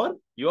N for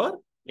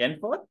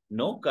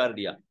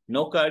nocardia.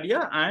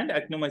 Nocardia and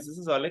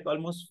actinomyces are like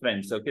almost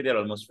friends. Okay, they're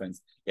almost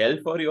friends. L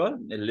for your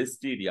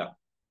listeria.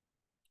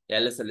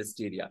 L is a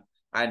listeria.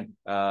 And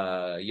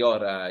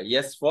your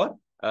S for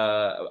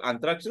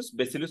anthraxis,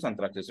 Bacillus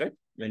anthraxis, right?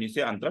 When you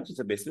say anthrax, it's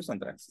a Bacillus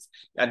anthraxis.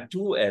 And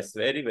 2S,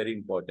 very, very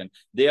important.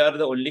 They are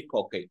the only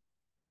cocci.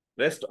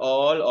 Rest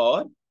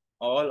all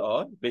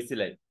are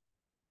bacilli.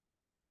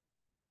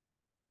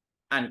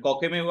 And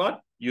cocci may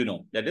what? You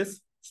know, that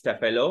is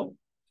Staphylococcus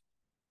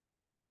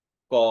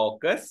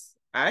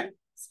and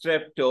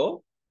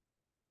Streptococcus.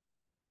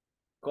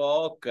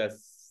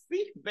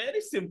 See,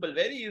 very simple,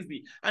 very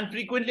easy. And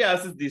frequently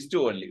asks these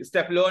two only.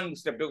 Staphylo and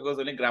Streptococcus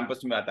only gram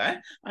positive mein aata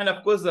hai. And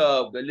of course,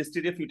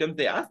 listeria few times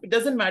they ask. It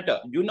doesn't matter.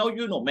 You know.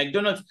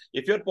 McDonald's.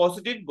 If you're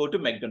positive, go to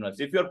McDonald's.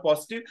 If you're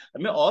positive, I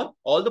mean,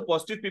 all the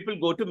positive people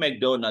go to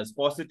McDonald's.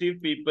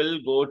 Positive people,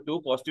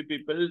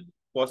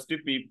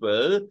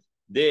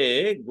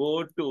 they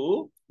go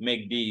to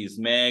McD's,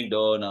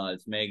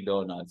 McDonald's.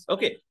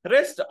 Okay.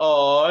 Rest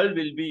all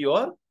will be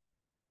your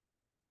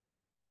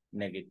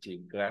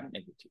negative, gram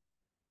negative.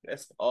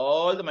 Rest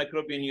all the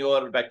microbe in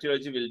your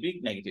bacteriology will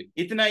be negative.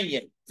 Itna hi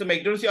hai. So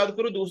McDonald's yaad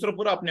karo, dusra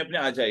pura apne apne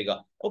aa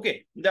jayega.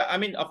 Okay. I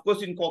mean, of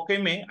course, in cocci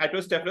mein,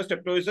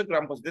 Strepto is a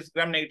gram positive. This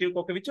gram negative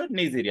cocci which are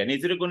Neisseria.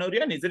 Neisseria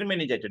gonorrhea, Neisseria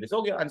meningitis.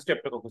 Okay. And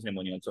Streptococcus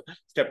pneumoniae also.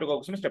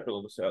 Streptococcus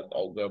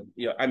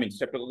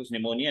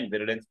pneumoniae and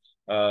virulence.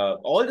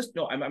 All this,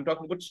 no, I'm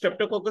talking about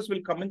Streptococcus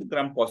will come in the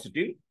gram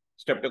positive.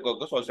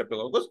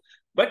 Streptococcus.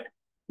 But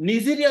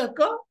Neisseria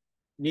ka,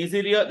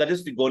 that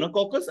is the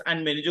gonococcus,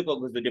 and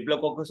meningococcus, the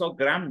diplococcus or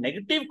gram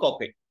negative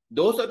cocci.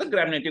 Those are the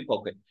gram negative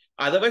cocci.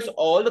 Otherwise,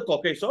 all the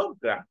cocci are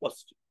gram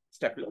positive.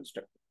 Staphylo.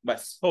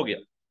 Bas, ho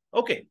gaya.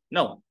 Okay,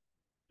 now,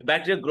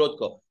 bacterial growth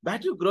curve.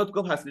 Bacterial growth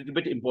curve has a little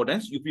bit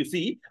importance. If you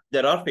see,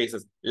 there are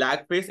phases.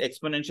 Lag phase,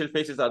 exponential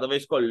phase is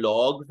otherwise called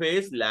log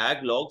phase,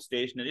 lag,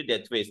 stationary,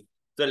 death phase.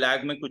 So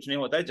lag mein kuch nahi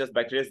hota hai, just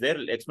bacteria is there.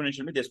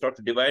 Exponential mein they start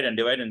to divide and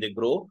they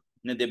grow,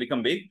 and they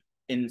become big.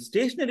 In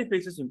stationary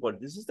phase is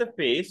important. This is the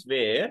phase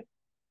where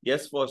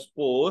yes, for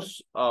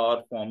spores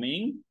are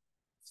forming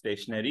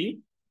stationary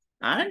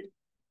and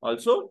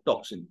also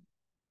toxin.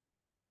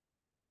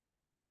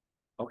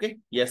 Okay,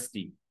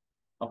 ST.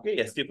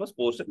 Okay, ST for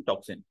spores and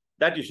toxin.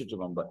 That you should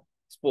remember.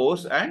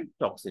 Spores and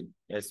toxin.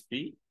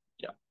 SP,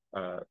 yeah.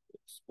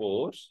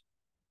 Spores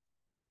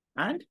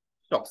and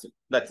toxin.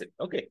 That's it.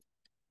 Okay.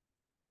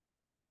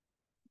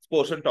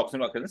 Spores and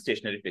toxin occur in the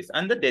stationary phase.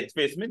 And the death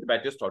phase means the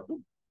bacteria start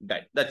to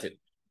die. That's it.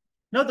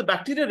 Now the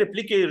bacteria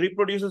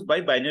reproduces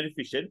by binary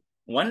fission.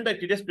 One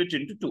bacteria split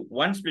into two.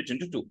 One split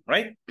into two,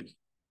 right?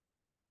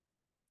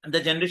 The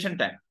generation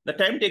time. The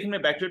time taken by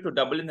bacteria to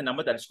double in the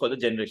number, that is called the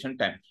generation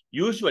time.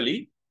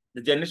 Usually,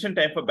 the generation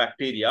time for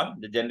bacteria,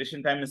 the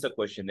generation time is a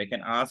question. They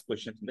can ask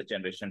questions in the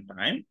generation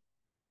time.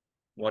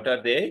 What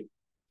are they?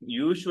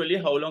 Usually,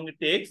 how long it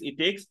takes? It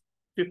takes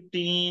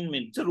 15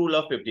 minutes. It's a rule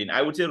of 15.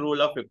 I would say rule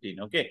of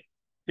 15, okay?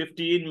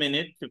 15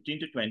 minutes, 15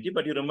 to 20.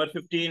 But you remember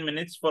 15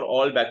 minutes for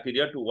all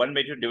bacteria to one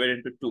bacteria divided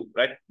into two,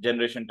 right?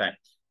 Generation time.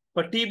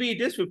 For TB,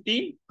 it is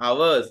 15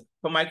 hours.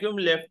 For microbiome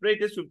leprae,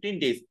 it is 15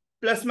 days.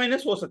 Plus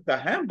minus ho sakta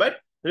hai,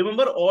 but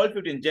remember all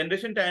 15.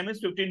 Generation time is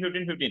 15.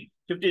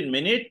 15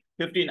 minutes,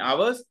 15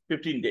 hours,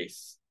 15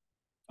 days.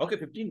 Okay,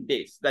 15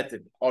 days. That's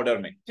it. Order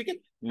mein. Okay?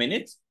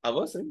 Minutes,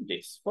 hours, and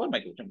days for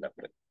microbiome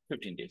leprae.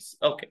 15 days.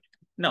 Okay.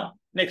 Now,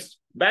 next,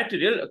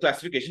 bacterial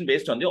classification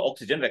based on the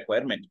oxygen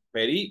requirement.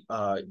 Very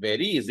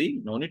easy.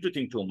 No need to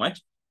think too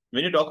much.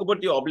 When you talk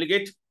about the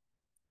obligate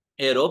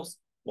aerobes,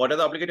 what are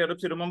the obligate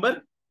aerobes you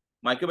remember?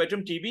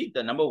 Microbiome TB,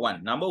 the number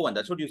one.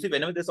 That's what you see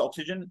whenever there's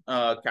oxygen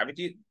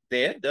cavity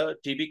there, the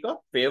TB ka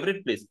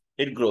favorite place.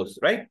 It grows,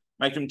 right?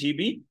 Microbiome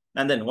TB.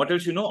 And then what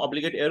else you know?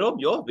 Obligate aerobe,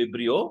 your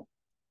Vibrio,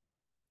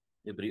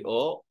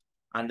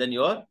 and then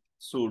your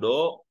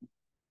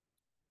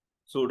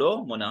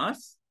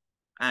Pseudomonas,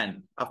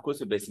 and of course,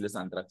 your Bacillus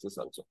anthracis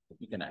also.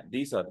 You can add.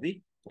 These are the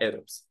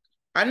aerobes.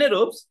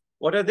 Anaerobes,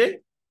 what are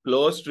they?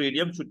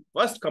 Clostridium should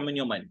first come in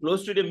your mind.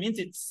 Clostridium means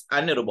it's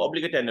anaerobe,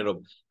 obligate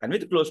anaerobe. And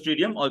with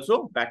Clostridium,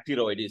 also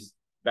Bacteroides,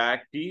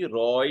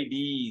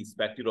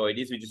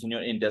 which is in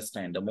your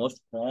intestine. The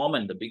most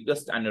common, the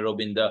biggest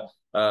anaerobe in the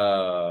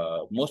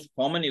most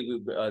common,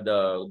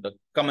 the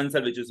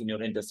commensal, which is in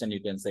your intestine,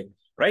 you can say,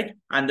 right?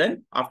 And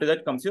then after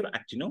that comes your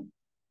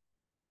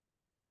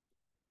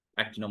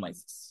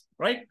actinomyces,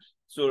 right?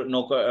 So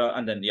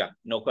and then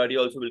nocardia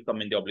also will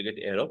come in the obligate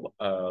aerobe.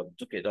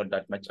 Okay, not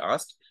that much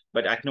asked,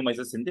 but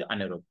actinomyces in the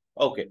anaerobe.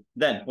 Okay,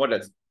 then what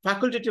else?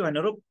 Facultative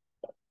anaerobe,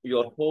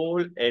 your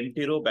whole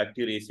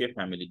Enterobacteriaceae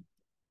family.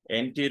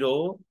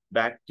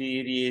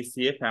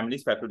 Enterobacteriaceae family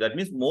is facultative. That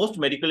means most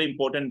medically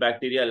important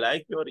bacteria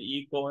like your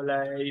E.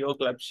 coli, your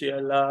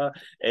Klebsiella,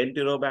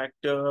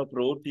 Enterobacter,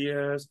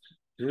 Proteus,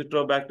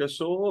 Heterobacter,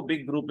 so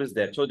big group is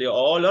there. So they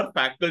all are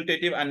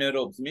facultative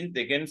anaerobes, means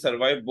they can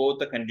survive both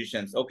the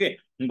conditions. Okay,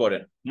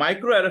 important.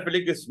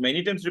 Microaerophilic is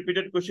many times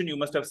repeated question. You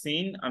must have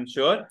seen, I'm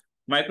sure.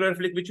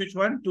 Microaerophilic, which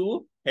one?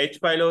 To H.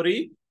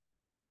 pylori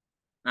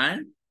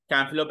and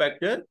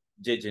Campylobacter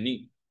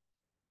jejuni,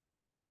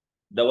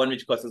 the one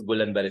which causes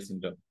Guillain-Barré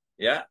syndrome.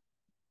 Yeah,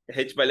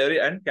 H. pylori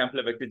and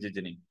Campylobacter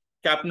jejuni.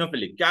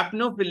 Capnophilic.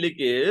 Capnophilic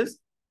is,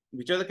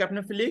 which are the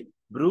capnophilic?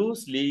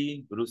 Bruce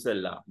Lee,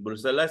 Brucella.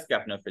 Brucella is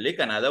capnophilic.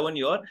 Another one,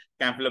 your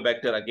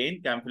Campylobacter again,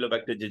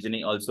 Campylobacter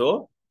jejuni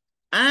also.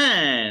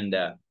 And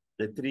the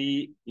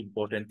three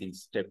important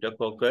things,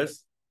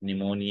 Streptococcus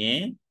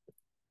pneumoniae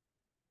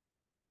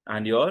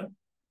and your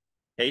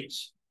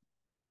H.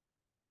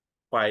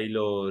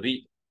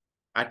 pylori.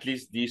 At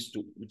least these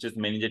two, which is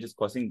meningitis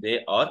causing,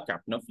 they are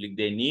capnophilic.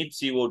 They need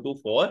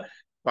CO2 for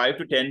 5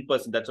 to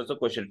 10%. That's also a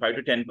question. 5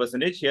 to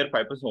 10%. Here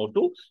 5%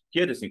 O2.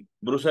 Here this thing.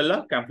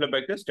 Brucella,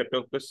 Campylobacter,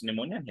 Streptococcus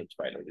pneumoniae, and H.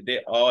 pylori. They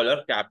all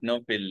are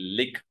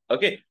capnophilic.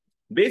 Okay.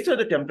 Based on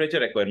the temperature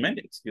requirement,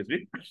 excuse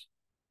me,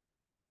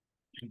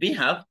 we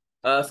have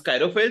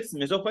sclerophiles,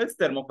 mesophiles,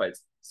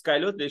 thermophiles.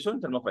 Skylos, leishon,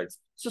 thermophiles.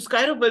 So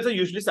sclerophiles are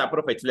usually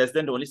saprophytes. Less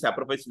than only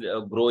saprophytes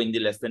grow in the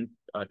less than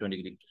 20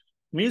 degrees.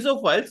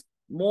 Mesophiles,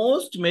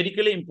 most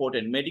medically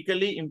important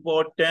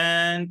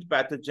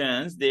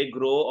pathogens, they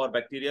grow, or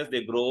bacteria,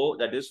 they grow,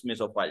 that is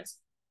mesophiles.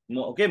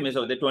 Okay,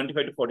 meso, they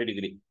 25 to 40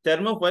 degrees.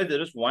 Thermophiles,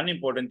 there is one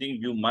important thing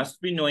you must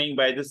be knowing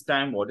by this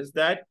time. What is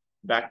that?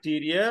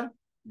 Bacteria,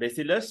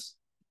 Bacillus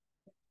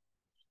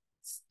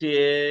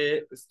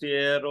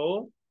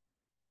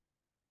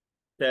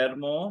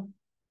thermophilus.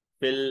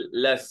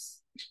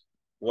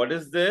 What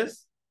is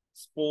this?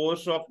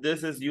 Spores of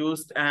this is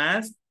used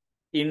as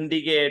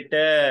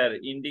indicator,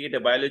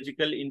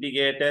 biological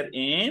indicator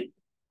in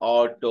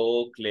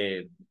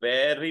autoclave.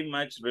 Very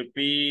much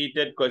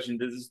repeated question.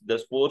 This is the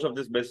spores of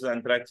this Bacillus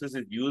anthracis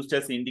is used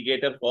as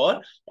indicator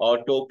for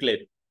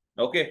autoclave.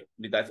 Okay,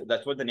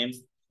 that's what the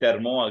name's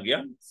thermo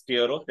again.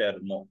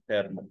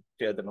 Thermophilus.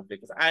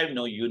 I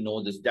know you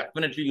know this.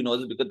 Definitely you know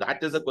this, because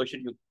that is a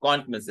question you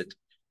can't miss it.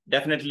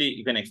 Definitely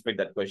you can expect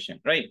that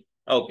question, right?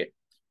 Okay.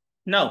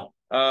 Now,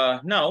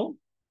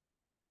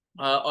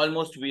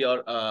 almost we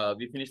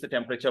finished the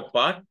temperature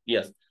part.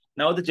 Yes.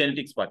 Now the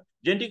genetics part.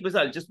 Genetics,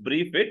 I'll just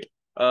brief it.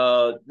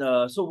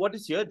 So what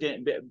is here?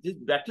 This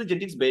bacterial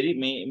genetics very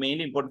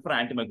mainly important for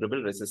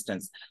antimicrobial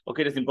resistance.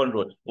 Okay, that's important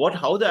role.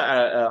 How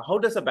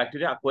does a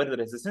bacteria acquire the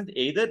resistance?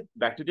 Either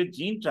bacterial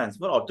gene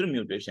transfer or through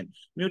mutation.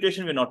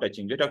 Mutation we're not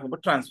touching. We're talking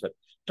about transfer.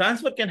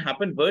 Transfer can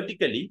happen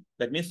vertically.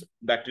 That means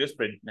bacteria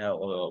spread,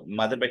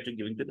 mother bacteria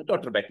giving to the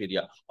daughter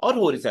bacteria, or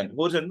horizontal.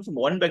 Horizontal from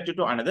one bacteria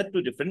to another,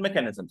 two different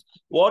mechanisms.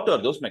 What are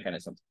those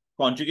mechanisms?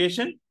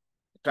 Conjugation,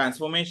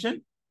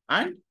 transformation,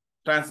 and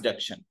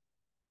transduction.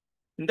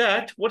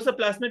 That, what's a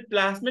plasmid?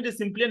 Plasmid is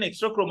simply an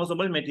extra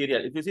chromosomal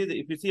material. If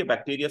you see a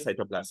bacteria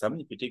cytoplasm,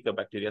 if you take a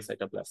bacteria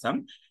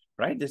cytoplasm,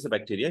 right? This is a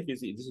bacteria. If you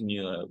see this is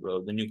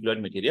the nuclear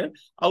material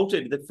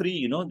outside, the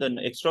free, the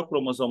extra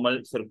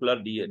chromosomal circular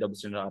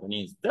double-stranded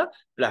RNA is the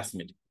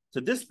plasmid. So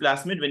this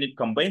plasmid, when it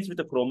combines with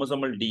the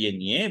chromosomal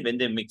DNA, when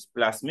they mix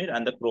plasmid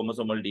and the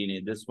chromosomal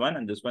DNA, this one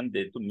and this one,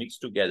 they to mix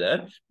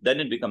together, then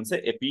it becomes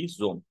a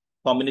episome.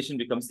 Combination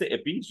becomes the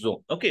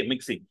episome. Okay,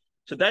 mixing.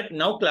 So that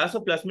now class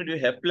of plasmid, you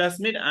have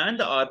plasmid and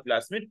the R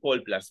plasmid, pol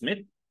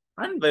plasmid,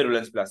 and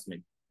virulence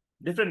plasmid.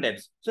 Different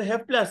types. So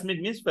Hef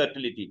plasmid means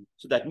fertility.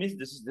 So that means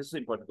this is an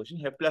important question.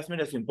 Hef plasmid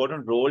has an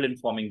important role in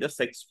forming the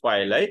sex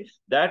phyli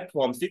that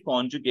forms the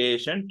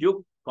conjugation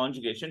tube.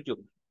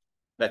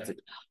 That's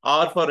it.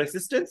 R for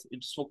resistance,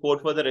 it's for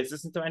code for the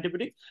resistance of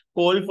antibiotics.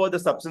 Col for the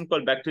substance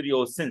called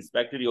bacteriocins,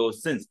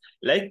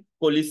 like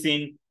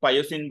colicin,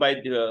 pyocin by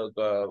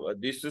the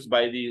this is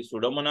by the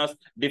Pseudomonas,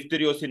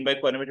 diphtheriocin by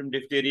Corynebacterium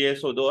diphtheriae.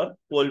 So those are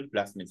col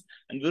plasmids,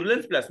 and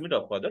virulence plasmid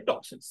are for the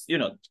toxins.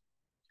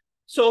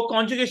 So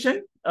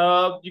conjugation,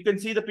 you can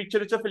see the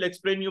picture itself will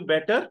explain you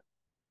better.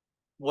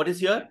 What is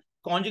here?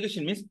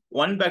 Conjugation means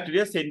one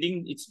bacteria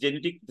sending its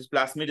this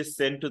plasmid is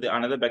sent to the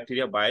another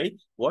bacteria by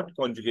what?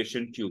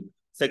 Conjugation tube.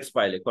 Sex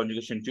phyli,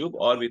 conjugation tube,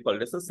 or we call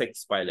it as a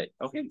sex phyli.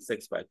 Okay,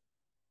 sex phyli.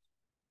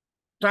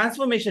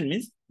 Transformation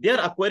means they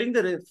are acquiring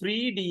the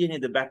free DNA.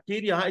 The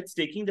bacteria, it's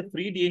taking the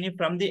free DNA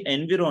from the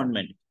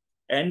environment,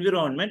 and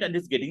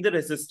it's getting the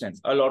resistance.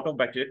 A lot of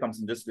bacteria comes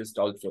in this list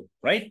also,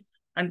 right?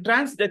 And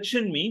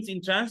transduction means, in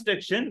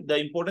transduction, the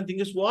important thing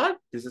is what?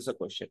 This is a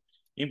question.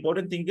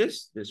 Important thing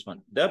is this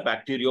one, the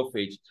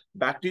bacteriophage.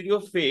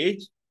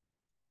 Bacteriophage,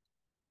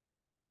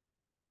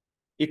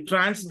 it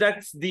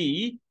transducts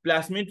the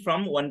plasmid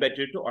from one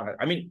bacteria to another.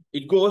 I mean,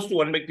 it goes to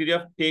one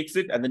bacteria, takes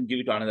it, and then give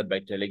it to another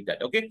bacteria like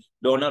that. Okay,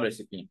 donor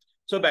recipient.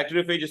 So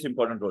bacteriophage is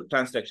important role.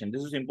 Transduction.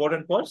 This is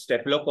important for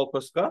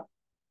Staphylococcus ka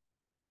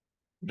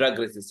drug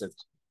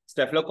resistance.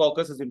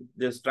 Staphylococcus is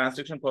this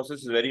transduction process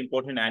is very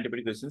important in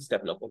antibiotic resistance.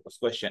 Staphylococcus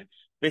question.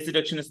 Phase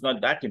reduction is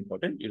not that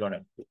important. You don't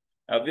have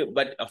to.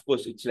 But of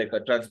course, it's like a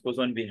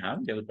transposon we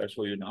have. They will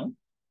show you now.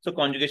 So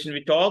conjugation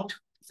we talked.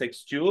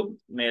 Sex tube,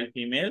 male,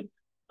 female.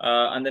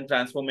 And then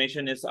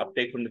transformation is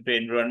uptake from the free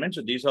environment.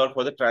 So these are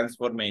for the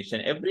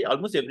transformation.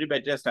 Almost every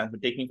bacteria is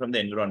taking from the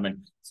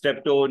environment.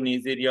 Strepto,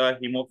 Neisseria,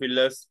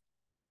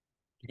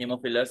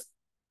 Haemophilus,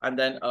 and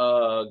then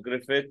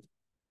Griffith,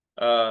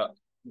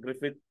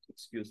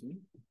 excuse me.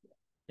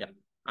 Yeah.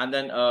 And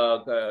then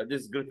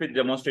this Griffith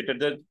demonstrated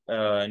the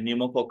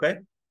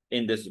pneumococci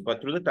in this,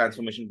 but through the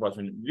transformation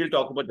process. We'll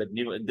talk about that.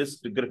 This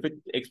Griffith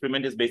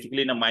experiment is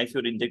basically in a mice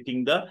you're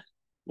injecting the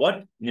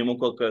what?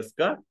 Pneumococcus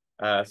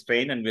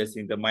strain, and we're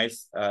seeing the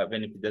mice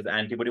when if there's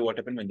antibody, what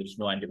happened? When there's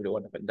no antibody,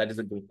 what happened? That is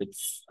a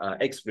Griffith's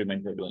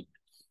experiment we're doing.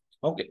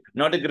 Okay,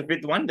 not a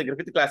Griffith one. The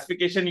Griffith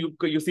classification,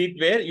 you see it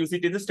where? You see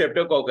it in the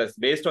Streptococcus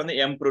based on the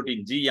M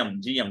protein,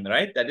 GM,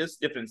 right? That is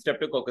different.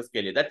 Streptococcus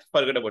calia. That's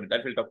forget about it.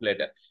 That we'll talk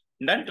later.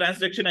 And then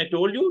transduction, I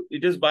told you,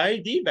 it is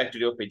by the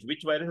bacteriophage.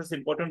 Which virus has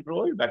important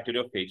role?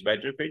 Bacteriophage.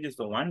 Bacteriophage is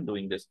the one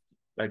doing this.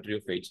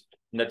 Bacteriophage.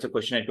 And that's a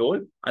question I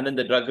told. And then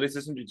the drug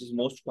resistance, which is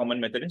most common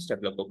method in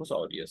Staphylococcus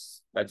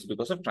aureus. That's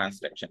because of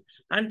transduction.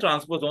 And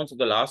transposons, so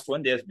the last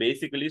one, there's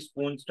basically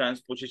spoons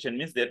transposition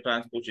means they're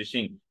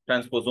transpositioning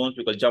transposons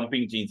because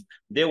jumping genes.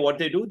 What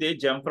they do, they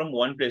jump from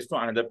one place to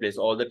another place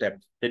all the time.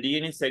 The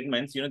DNA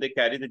segments, they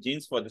carry the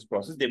genes for this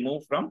process. They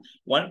move from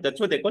one, that's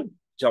what they call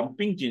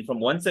jumping genes. From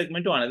one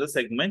segment to another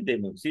segment, they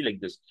move. See, like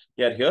this.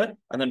 They are here,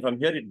 and then from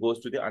here, it goes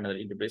to the another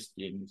interface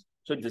genes.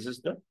 So this is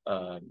the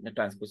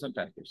transposon.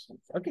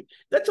 Okay,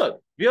 that's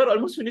all. We are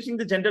almost finishing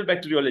the general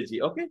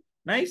bacteriology. Okay,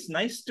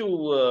 nice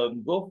to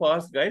go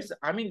fast, guys.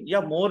 I mean,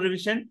 yeah, more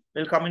revision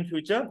will come in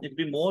future. It'll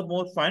be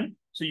more fun.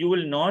 So you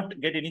will not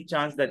get any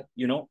chance that,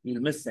 you'll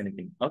miss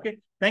anything. Okay,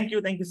 thank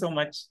you so much.